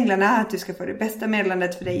be till änglarna att du ska få det bästa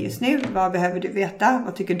meddelandet för dig just nu. Vad behöver du veta?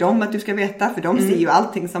 Vad tycker de att du ska veta? För de ser ju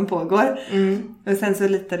allting som pågår. Och sen så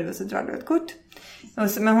litar du och så drar du ett kort.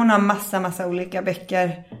 Men hon har massa olika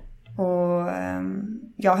böcker. Och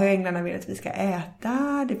jag har änglarna vill att vi ska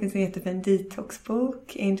äta. Det finns en jättefin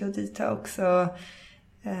detoxbok. Angel Detox och...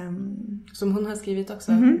 som hon har skrivit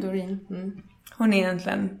också, Doreen. Hon är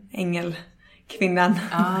egentligen kvinnan.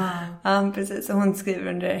 Ja, precis. Och hon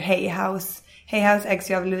skriver under Hay House. Hay House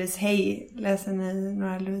ägs ju av Louise Hay. Läser ni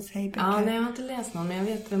några Louise Hay-böcker? Ja, nej, jag har inte läst någon, men jag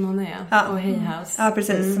vet vem hon är. Och Hay House. Ja,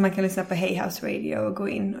 precis. Så man kan lyssna på Hay House Radio och gå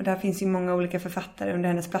in. Och där finns ju många olika författare under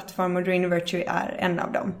hennes plattform. Och Drain Virtue är en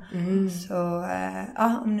av dem. Så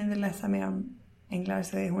om ni vill läsa mer om änglar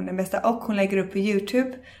så är hon den bästa. Och hon lägger upp på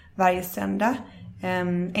YouTube varje söndag.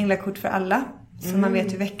 Änglakort för alla. Så man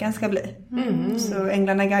vet hur veckan ska bli. Så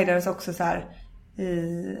änglarna guidar oss också så här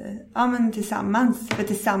men tillsammans. För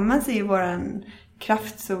tillsammans är ju våran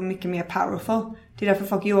kraft så mycket mer powerful. Det är därför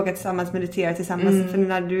folk yogar tillsammans, mediterar tillsammans. För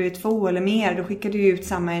när du är 2 eller mer, då skickar du ut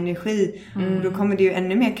samma energi. Och då kommer det ju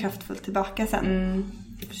ännu mer kraftfullt tillbaka sen.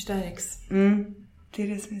 Det förstärks. Det är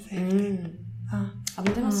det som är så häftigt. Ja,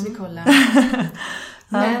 men det måste vi kolla.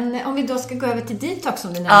 Men om vi då ska gå över till detox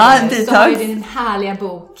som du nämnde. Så har ju din härliga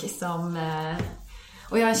bok som...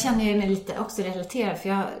 Och jag känner ju mig lite också relaterad, för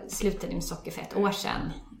jag slutade med socker för 1 år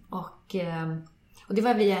sedan. Och det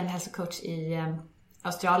var via en hälsocoach i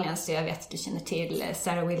Australien, så jag vet att du känner till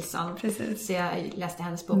Sarah Wilson. Precis. Så jag läste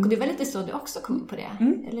hennes bok. Och det var lite så du också kom in på det.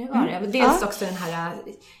 Eller hur var det? Dels också den här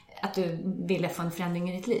att du ville få en förändring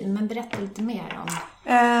i ditt liv. Men berätta lite mer om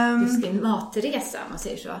just din matresa, om man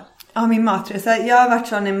säger så. Ja, min matresa. Jag har varit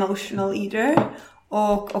sån emotional eater.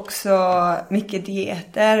 Och också mycket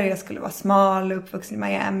dieter. Och jag skulle vara smal, uppvuxen i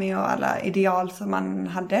Miami och alla ideal som man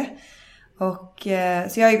hade. Och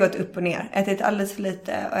så jag har ju gått upp och ner. Ätit alldeles för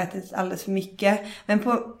lite och ätit alldeles för mycket. Men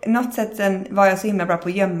på något sätt sen var jag så himla bra på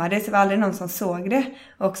att gömma det. Så det var aldrig någon som såg det.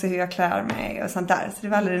 Och också hur jag klär mig och sånt där. Så det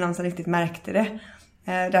var aldrig någon som riktigt märkte det.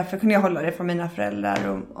 Därför kunde jag hålla det från mina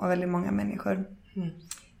föräldrar och väldigt många människor.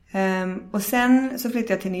 Och sen så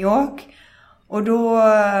flyttade jag till New York. Och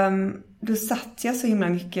då satt jag så himla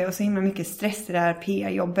mycket och så himla mycket stress i det här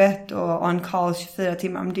PR-jobbet och on call 24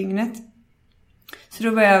 timmar om dygnet. Så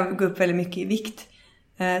då började jag gå upp väldigt mycket i vikt.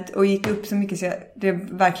 Och gick upp så mycket så jag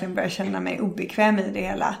verkligen började känna mig obekväm i det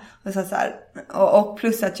hela. Och, så här, och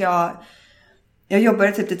plus att jag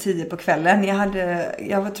jobbade typ till 10 på kvällen.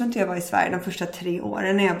 Jag tror inte jag var i Sverige de första 3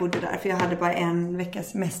 åren när jag bodde där. För jag hade bara 1 veckas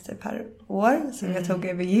semester per år som jag tog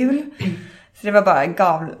över jul. Så det var bara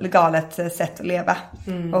galet sätt att leva.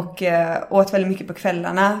 Och åt väldigt mycket på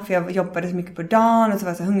kvällarna. För jag jobbade så mycket på dagen. Och så var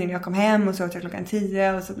jag så hungrig när jag kom hem. Och så åt jag klockan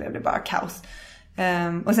 10. Och så blev det bara kaos.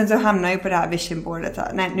 Och sen så hamnade jag på det här vision boardet.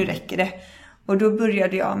 Nej, nu räcker det. Och då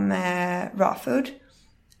började jag med raw food.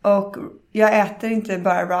 Och jag äter inte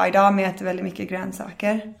bara raw idag. Men jag äter väldigt mycket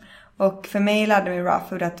grönsaker. Och för mig lärde mig raw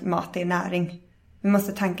food att mat är näring. Vi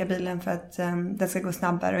måste tanka bilen för att den ska gå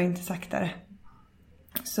snabbare och inte saktare.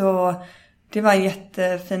 Så det var en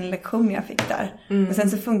jättefin lektion jag fick där. Och sen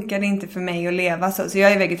så funkar det inte för mig att leva så. Så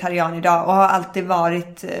jag är vegetarian idag och har alltid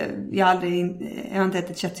varit... Jag har inte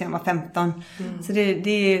ätit kött sedan jag var 15. Så det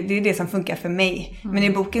är det som funkar för mig. Men i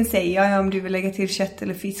boken säger jag om du vill lägga till kött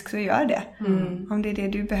eller fisk så gör det. Om det är det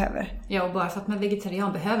du behöver. Ja, och bara för att man är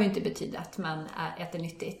vegetarian behöver inte betyda att man äter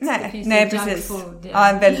nyttigt. Nej, precis. Food,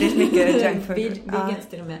 ja, väldigt mycket junk food. Vegans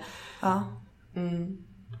till och med. Ja.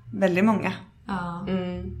 Väldigt många. Ja.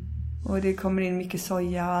 Och det kommer in mycket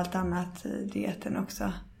soja och allt annat i dieten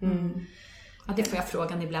också. Ja, det får jag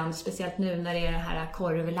frågan ibland. Speciellt nu när det är det här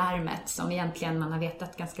korvlarmet som egentligen man har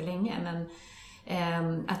vetat ganska länge.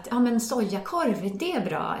 Men men sojakorv, är det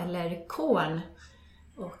bra? Eller korn?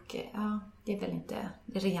 Och det är väl inte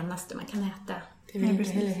det renaste man kan äta. Det är väl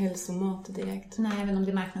inte heller hälsomat direkt. Nej, även om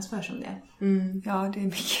det marknadsförs som det. Ja, det är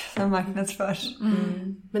mycket som marknadsförs.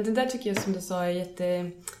 Men det där tycker jag som du sa är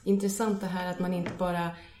jätteintressant, det här att man inte bara...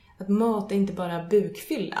 Att mat är inte bara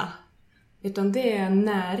bukfylla. Utan det är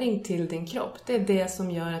näring till din kropp. Det är det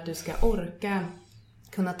som gör att du ska orka,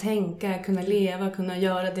 kunna tänka, kunna leva, kunna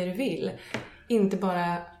göra det du vill. Inte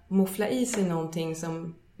bara muffla i sig någonting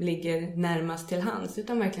som ligger närmast till hands.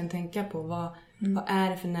 Utan verkligen tänka på vad är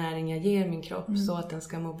det för näring jag ger min kropp. Så att den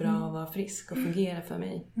ska må bra och vara frisk och fungera för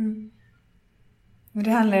mig. Men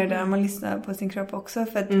det handlar ju där om att lyssna på sin kropp också.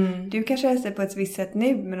 För att du kanske röstar på ett visst sätt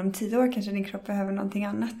nu. Men om 10 år kanske din kropp behöver någonting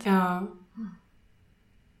annat. Ja.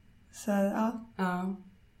 Så ja.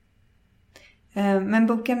 Men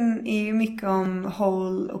boken är ju mycket om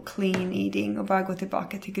whole och clean eating. Och bara gå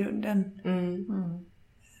tillbaka till grunden.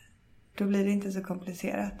 Då blir det inte så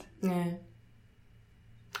komplicerat. Nej.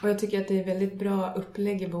 Och jag tycker att det är väldigt bra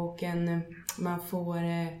upplägg i boken. Man får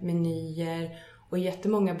menyer och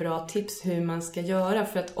jättemånga bra tips hur man ska göra.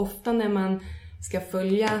 För att ofta när man ska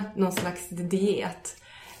följa någon slags diet,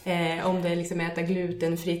 om det är liksom äta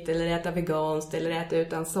glutenfritt eller äta veganskt eller äta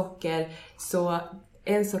utan socker, så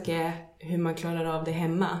en sak är hur man klarar av det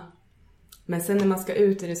hemma. Men sen när man ska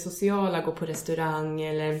ut i det sociala, gå på restaurang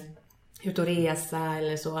eller ut och resa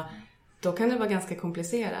eller så, då kan det vara ganska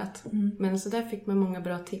komplicerat. Men så där fick man många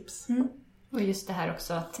bra tips. Och just det här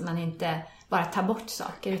också att man inte bara tar bort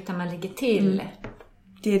saker utan man lägger till.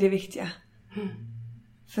 Det är det viktiga.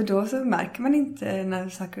 För då så märker man inte när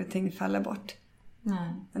saker och ting faller bort.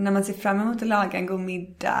 Nej. Men när man ser fram emot att laga en god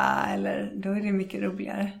middag, eller, då är det mycket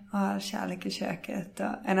roligare att ha kärlek i köket.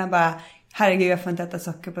 Än att bara, herregud jag får inte äta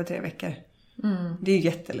socker på 3 veckor. Det är ju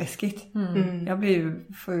jätteläskigt. Jag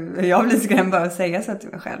blir skrämd bara att säga så till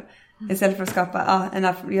mig själv. Istället för att skapa,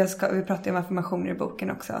 vi pratar ju om affirmationer i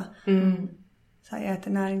boken också. Så här, jag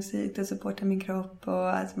äter näringsrikt och supportar min kropp,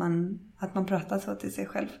 och att man pratar så till sig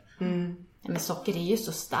själv. Men socker är ju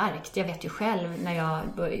så starkt. Jag vet ju själv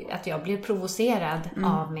att jag blev provocerad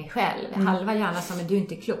av mig själv. Halva hjärnan sa, men du är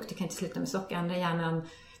inte klok, du kan inte sluta med socker. Andra hjärnan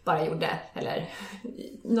bara gjorde, eller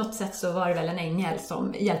något sätt så var det väl en ängel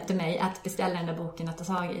som hjälpte mig att beställa den där boken, att ta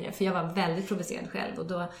tag i det. För jag var väldigt provocerad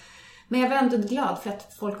själv. Men jag var ändå glad för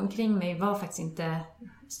att folk omkring mig var faktiskt inte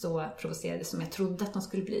så provocerade som jag trodde att de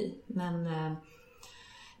skulle bli.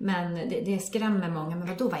 Men det skrämmer många. Men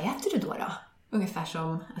vad äter du då? Ungefär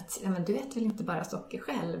som att men du äter väl inte bara socker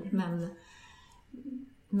själv. Men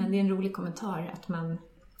det är en rolig kommentar att men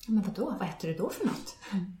vad äter du då för något?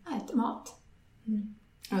 Jag äter mat.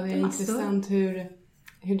 Ja, det är intressant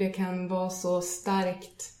hur det kan vara så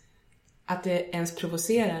starkt att det ens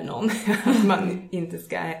provocerar någon.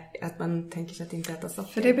 Att man tänker sig att inte äta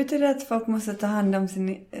socker. För det betyder att folk måste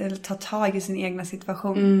ta tag i sin egna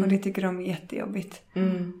situation. Och det tycker de är jättejobbigt.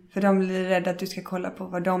 För de blir rädda att du ska kolla på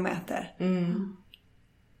vad de äter.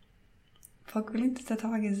 Folk vill inte ta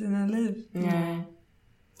tag i sina liv.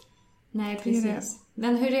 Nej, precis.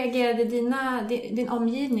 Men hur reagerade din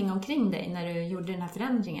omgivning omkring dig när du gjorde den här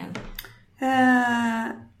förändringen?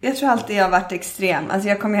 Jag tror alltid jag har varit extrem. Alltså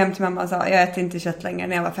jag kom hem till mamma och sa, jag äter inte kött längre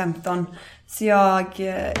när jag var 15. Så jag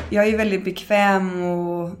är väldigt bekväm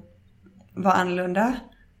och vara annorlunda.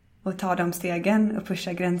 Och ta de stegen och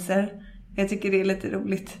pusha gränser. Jag tycker det är lite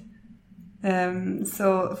roligt.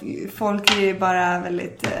 Så folk är bara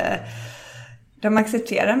väldigt... De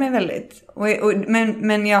accepterar mig väldigt.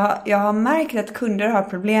 Men jag har märkt att kunder har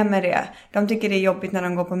problem med det. De tycker det är jobbigt när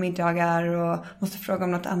de går på middagar och måste fråga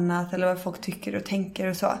om något annat. Eller vad folk tycker och tänker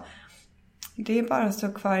och så. Det är bara att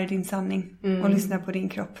stå kvar i din sanning och lyssna på din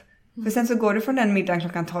kropp. För sen så går du från den middagen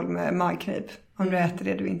klockan 12 med magknip. Om du äter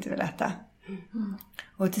det du inte vill äta.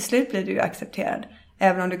 Och till slut blir du ju accepterad.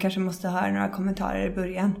 Även om du kanske måste höra några kommentarer i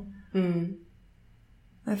början.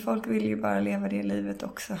 Men folk vill ju bara leva det livet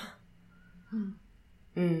också.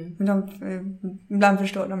 Men ibland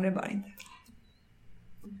förstår de det bara inte.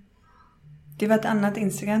 Det var ett annat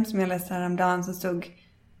Instagram som jag läste häromdagen som stod: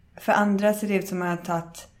 för andra ser det ut som att jag har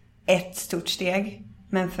tagit ett stort steg,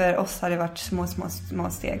 men för oss har det varit små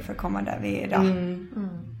steg för att komma där vi är idag.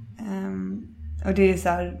 Och det är så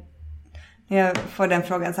här, när jag får den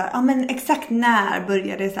frågan så här, men exakt när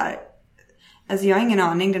började det så här? Alltså jag har ingen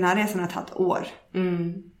aning, den här resan har tagit år.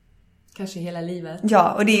 Kanske hela livet.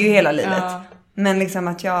 Ja, och det är ju hela livet. Ja. Men liksom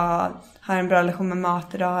att jag har en bra relation med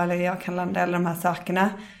mat idag, eller jag kan landa alla de här sakerna,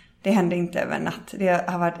 det hände inte över en natt. Det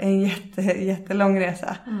har varit en jättelång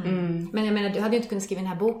resa. Men jag menar, du hade ju inte kunnat skriva den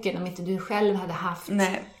här boken om inte du själv hade haft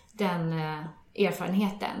den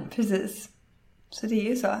erfarenheten. Precis. Så det är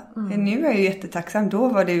ju så. Nu är jag ju jättetacksam. Då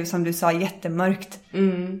var det ju, som du sa, jättemörkt.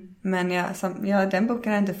 Men den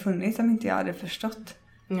boken hade inte funnits om inte jag hade förstått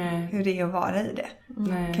hur det är att vara i det.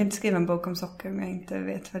 Jag kan inte skriva en bok om socker om jag inte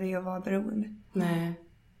vet vad det är att vara beroende. Nej.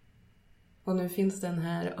 Och nu finns den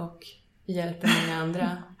här och hjälper många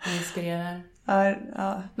andra och inspirerar.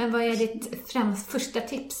 Ja. Men vad är ditt första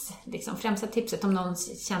tips? Liksom, främsta tipset om någon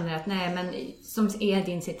känner att som är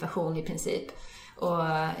din situation i princip och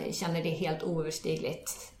känner det helt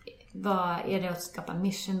oöverstigligt. Vad är det att skapa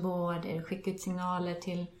mission board? Är det att skicka ut signaler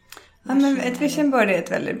till... men ett vision board är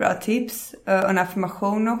ett väldigt bra tips. Och en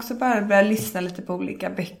affirmation också. Bara börja lyssna lite på olika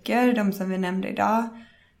böcker. De som vi nämnde idag.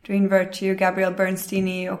 Dream Virtue, Gabrielle Bernstein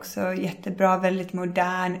är också jättebra. Väldigt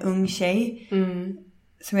modern, ung tjej.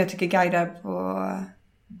 Som jag tycker guidar på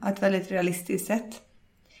ett väldigt realistiskt sätt.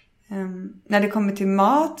 När det kommer till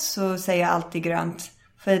mat så säger jag alltid grönt.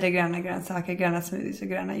 Få i dig gröna grönsaker, gröna smoothies och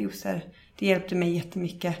gröna juicer. Det hjälpte mig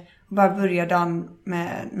jättemycket. Och bara börja dagen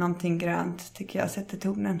med någonting grönt tycker jag sätter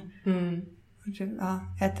tonen.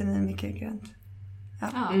 Äter ni mycket grönt?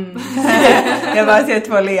 Ja. Jag bara ser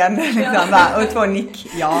 2 leenden liksom, och 2 nick.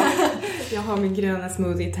 Ja. Jag har min gröna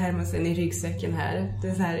smoothie i termosen i ryggsäcken här. Det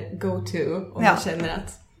är så här go-to om jag känner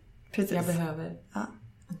att jag behöver.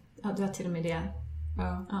 Ja, du har till och med det.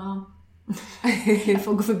 Ja. Jag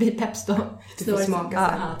får gå förbi Peps då. Du får smaka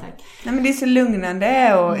sen. Ja, tack. Nej, men det är så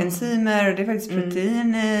lugnande och enzymer och det är faktiskt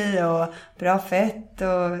protein i och bra fett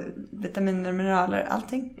och vitaminer och mineraler,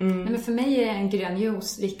 allting. Nej, men för mig är en grön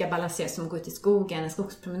juice lika balanserad som att gå ut i skogen, en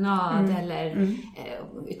skogspromenad eller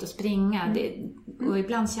ut och springa. Och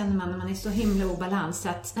ibland känner man när man är så himla obalans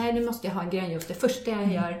att nej, nu måste jag ha en grön juice det första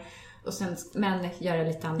jag gör. Och sen, men göra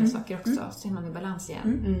lite andra saker också, så är man i balans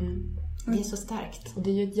igen. Det är så starkt. Och det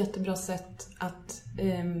är ju ett jättebra sätt att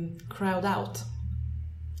crowd out.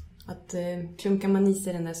 Att klunkar man i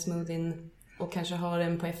sig den där smoothien och kanske har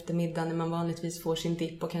den på eftermiddagen när man vanligtvis får sin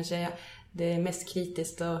dipp och kanske det är mest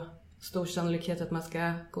kritiskt och stor sannolikhet att man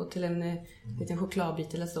ska gå till en liten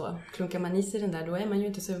chokladbit eller så. Klunkar man i sig den där, då är man ju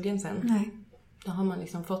inte sugen sen. Nej. Då har man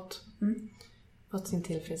liksom fått sin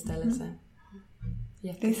tillfredsställelse.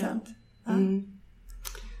 Jättebra. Det är sant. Ja.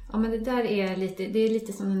 Ja, men det där är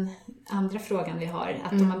lite som den andra frågan vi har.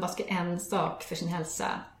 Att om man bara ska en sak för sin hälsa,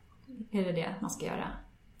 är det man ska göra?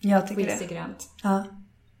 Jag tycker det. det. Grönt. Ja,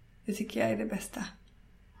 det tycker jag är det bästa.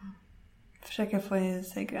 Försöka få i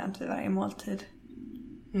sig grönt vid varje måltid.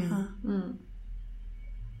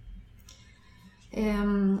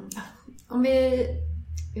 Om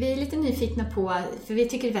vi är lite nyfikna på, för vi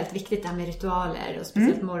tycker det är väldigt viktigt det här med ritualer och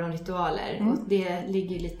speciellt morgonritualer. Och det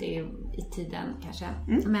ligger lite i tiden kanske.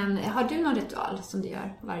 Men har du någon ritual som du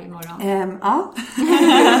gör varje morgon? Ja.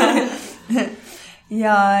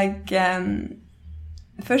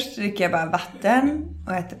 Först dricker jag bara vatten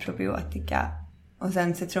och äter probiotika. Och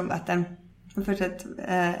sen citronvatten. Först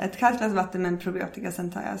ett kallt glas vatten med probiotika,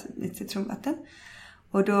 sen tar jag lite citronvatten.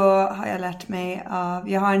 Och då har jag lärt mig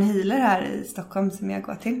jag har en healer här i Stockholm som jag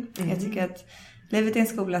går till. Jag tycker att livet är en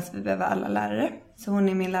skola så vi behöver alla lärare. Så hon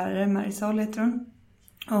är min lärare, Marisol heter hon.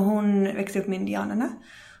 Och hon växte upp med indianerna.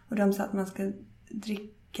 Och de sa att man ska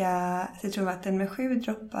dricka citronvatten med 7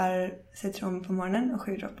 droppar citron på morgonen och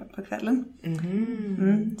 7 droppar på kvällen.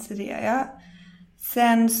 Så det gör jag.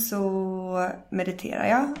 Sen så mediterar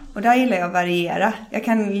jag. Och där gillar jag att variera. Jag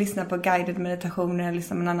kan lyssna på guided meditationer eller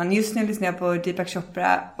liksom en annan. Just nu lyssnar jag på Deepak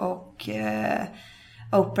Chopra och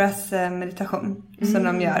Oprahs meditation. Som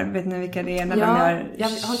de gör. Vet ni vilka det är när de gör? Jag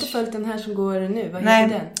har inte följt den här som går nu. Vad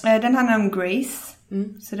heter den? Den handlar om Grace.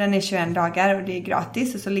 Så den är 21 dagar och det är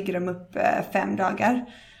gratis. Och så ligger de upp 5 dagar.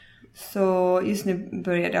 Så just nu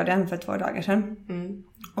började jag den för 2 dagar sedan.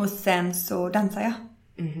 Och sen så dansar jag.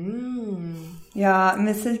 Ja,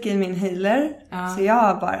 musik är min healer. Så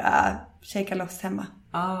jag bara shakar loss hemma.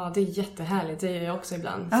 Ja, det är jättehärligt. Det gör jag också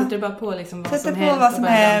ibland. Sätter bara på liksom vad som helst. Sätter på vad som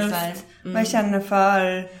helst. Vad jag känner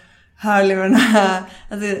för hörlurarna.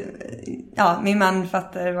 Alltså, min man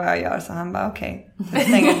fattar vad jag gör. Så han bara okej.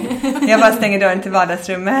 Jag bara stänger dörren till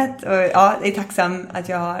vardagsrummet. Och är tacksam att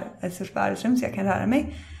jag har ett stort vardagsrum så jag kan röra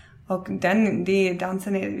mig. Och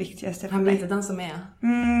dansen är det viktigaste för mig. Han vill inte dansa med?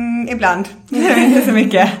 Ibland. Inte så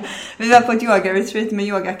mycket. Vi var på ett yoga-retreat med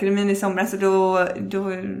yogaakademin i somras. Och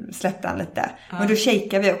då släppte han lite. Men då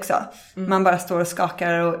shakar vi också. Man bara står och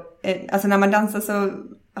skakar. Och, alltså när man dansar så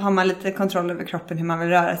har man lite kontroll över kroppen hur man vill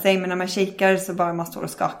röra sig. Men när man shakar så bara man står och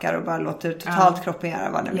skakar. Och bara låter totalt kroppen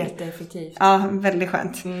göra vad den vill. Jätteeffektivt. Ja, väldigt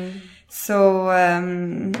skönt. Så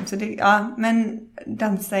det, men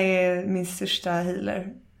dansa är min största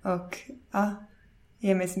healer. Och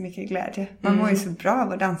ger mig så mycket glädje. Man mår ju så bra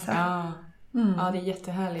av att dansa. Ja, det är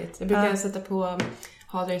jättehärligt. Jag brukar sätta på,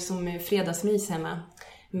 ha det som fredagsmys hemma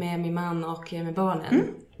med min man och med barnen.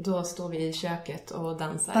 Då står vi i köket och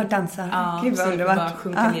dansar. Bara dansar. Ja, gud vad underbart. Bara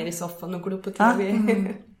sjunka ner i soffan och gå upp på tv.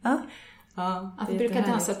 Vi brukar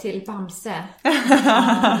dansa till Bamse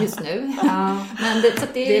just nu. Men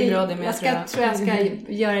det är bra det med. Jag ska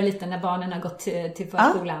göra lite när barnen har gått till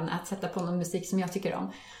förskolan. Att sätta på någon musik som jag tycker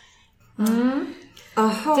om.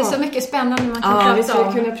 Det är så mycket spännande man kan prata om. Vi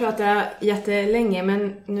skulle kunna prata jättelänge.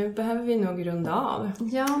 Men nu behöver vi nog runda av.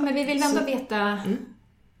 Ja, men vi vill ändå veta...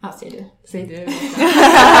 Säger du.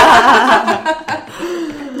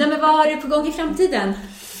 Nej, men vad har du på gång i framtiden?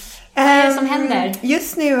 Vad är det som händer?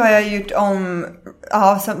 Just nu har jag gjort om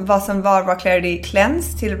vad som var Raw Clarity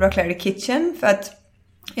Cleanse till Raw Clarity Kitchen. För att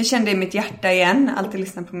jag kände i mitt hjärta igen, alltid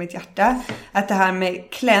lyssna på mitt hjärta, att det här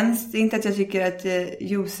med cleanse, det är inte att jag tycker att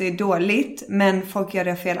juice är dåligt, men folk gör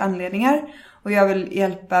det av fel anledningar. Och jag vill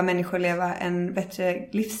hjälpa människor att leva en bättre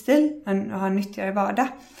livsstil och ha en nyttigare vardag.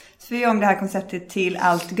 Så vi gör om det här konceptet till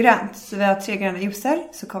allt grönt. Så vi har 3 gröna juicer,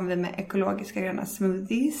 så kommer vi med ekologiska gröna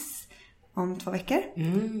smoothies om 2 veckor.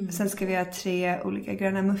 Sen ska vi ha 3 olika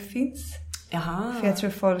gröna muffins. Jaha. För jag tror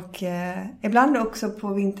folk, ibland också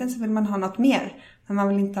på vintern så vill man ha något mer. Men man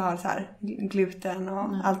vill inte ha så här gluten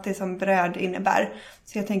och allt det som bröd innebär.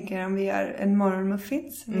 Så jag tänker om vi gör en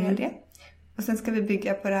morgonmuffins, så vi gör det. Och sen ska vi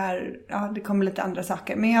bygga på det här, ja det kommer lite andra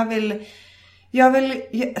saker. Men jag vill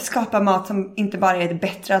skapa mat som inte bara är ett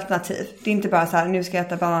bättre alternativ. Det är inte bara så här, nu ska jag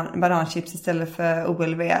äta bananchips istället för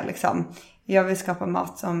OLV liksom. Jag vill skapa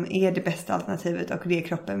mat som är det bästa alternativet och det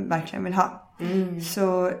kroppen verkligen vill ha.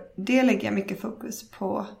 Så det lägger jag mycket fokus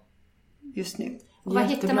på just nu. Och vad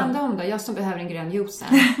hittar man dem då? Jag som behöver en grön juice.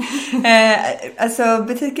 Alltså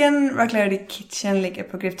butiken Raw Clarity Kitchen ligger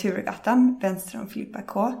på Grev Turegatan, vänster om Filippa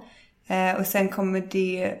K. Och sen kommer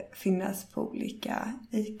det finnas på olika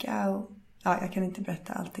ICA och ja, jag kan inte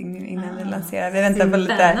berätta allting nu innan vi lanserar. Vi väntar på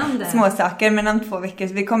lite små saker, men om 2 veckor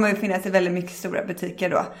så vi kommer att finnas i väldigt mycket stora butiker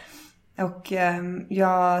då. Och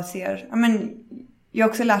jag ser, jag har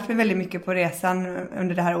också lärt mig väldigt mycket på resan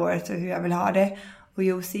under det här året och hur jag vill ha det. Och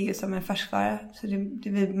juice är ju som en färskvara. Så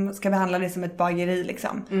vi ska behandla det som ett bageri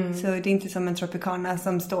liksom. Så det är inte som en Tropicana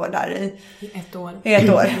som står där i 1 år. I 1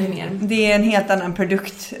 år. Det är en helt annan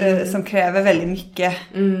produkt som kräver väldigt mycket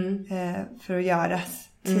för att göras.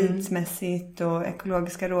 Tidsmässigt och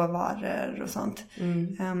ekologiska råvaror och sånt.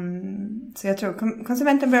 Så jag tror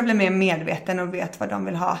konsumenten börjar bli mer medveten och vet vad de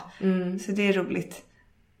vill ha. Så det är roligt.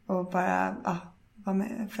 Och bara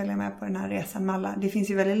följa med på den här resan med alla. Det finns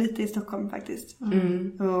ju väldigt lite i Stockholm faktiskt.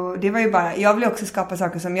 Och det var ju bara, jag vill också skapa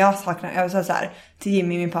saker som jag saknar. Jag sa så här till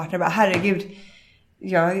Jimmy, min partner, bara herregud,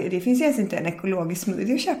 det finns ju ens inte en ekologisk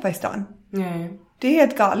smoothie att köpa i stan. Nej. Det är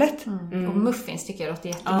helt galet. Och muffins tycker jag låter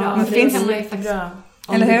jättebra. Muffins kan man ju faktiskt bra.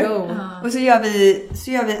 Eller hur? Och så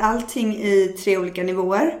gör vi allting i 3 olika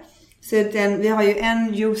nivåer. Så vi har ju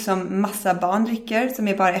en juice som massa barn dricker, som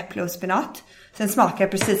är bara äpple och spenat. Sen smakar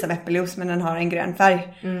precis av äppeljuice, men den har en grön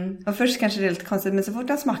färg. Och först kanske det är lite konstigt, men så fort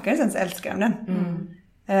de smakar sen så älskar de den.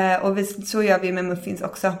 Och så gör vi med muffins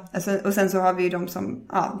också. Alltså, och sen så har vi ju de som,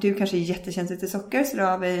 du kanske är jättekänslig till socker, så då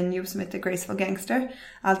har vi en juice som heter Graceful Gangster.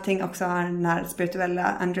 Allting också har den här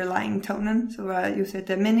spirituella underlying tonen. Så våra juice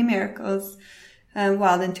heter Many Miracles,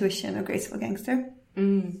 Wild Intuition och Graceful Gangster.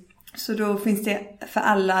 Så då finns det för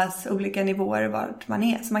allas olika nivåer vart man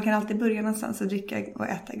är. Så man kan alltid börja någonstans och dricka och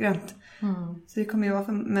äta grönt. Så det kommer ju vara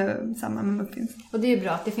samma med muffins. Och det är ju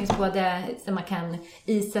bra att det finns både så man kan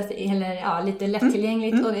isa eller lite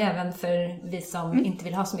lättillgängligt och även för vi som inte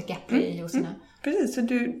vill ha så mycket äpple i juicerna. Precis, så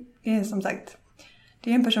du är som sagt,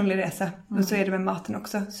 det är en personlig resa. Och så är det med maten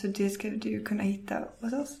också. Så det ska du kunna hitta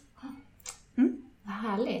hos oss. Vad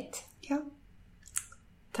härligt. Ja.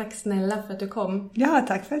 Tack snälla för att du kom. Ja,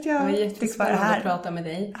 tack för att jag fick vara här att prata med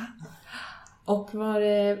dig. Och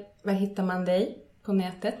var hittar man dig på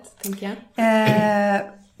nätet, tänker jag?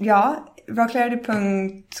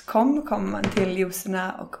 rawclarity.com kommer man till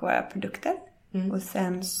juicerna och våra produkter. Och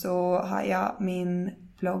sen så har jag min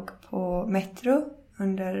blogg på Metro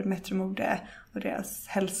under Metro Mode och deras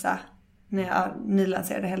hälsa, när jag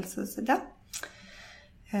nylanserade hälsosida.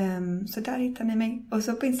 Så där hittar ni mig. Och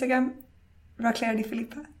så på Instagram Raw Clarity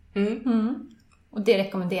Filippa. Och det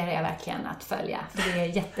rekommenderar jag verkligen att följa. För det är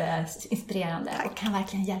jätteinspirerande och kan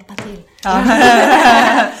verkligen hjälpa till. Ja.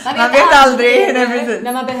 man vet aldrig.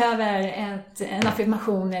 När man behöver en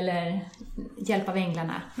affirmation eller hjälp av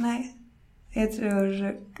änglarna. Nej, jag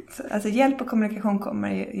tror alltså hjälp och kommunikation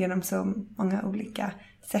kommer genom så många olika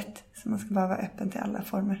sätt. Så man ska bara vara öppen till alla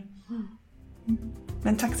former.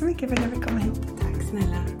 Men tack så mycket för att jag fick komma hit. Tack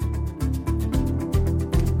snälla.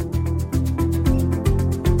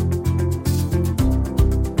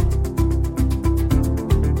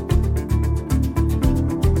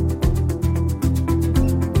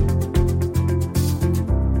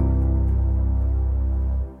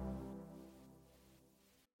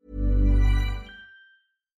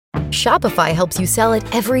 Shopify helps you sell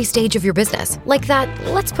at every stage of your business. Like that,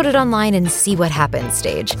 let's put it online and see what happens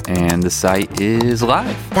stage. And the site is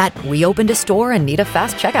live. That we opened a store and need a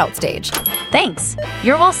fast checkout stage. Thanks.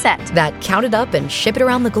 You're all set. That count it up and ship it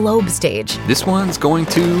around the globe stage. This one's going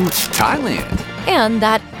to Thailand. And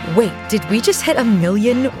that, wait, did we just hit 1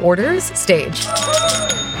 million orders stage?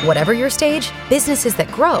 Whatever your stage, businesses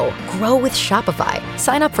that grow with Shopify.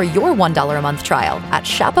 Sign up for your $1 a month trial at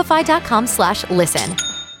shopify.com/listen.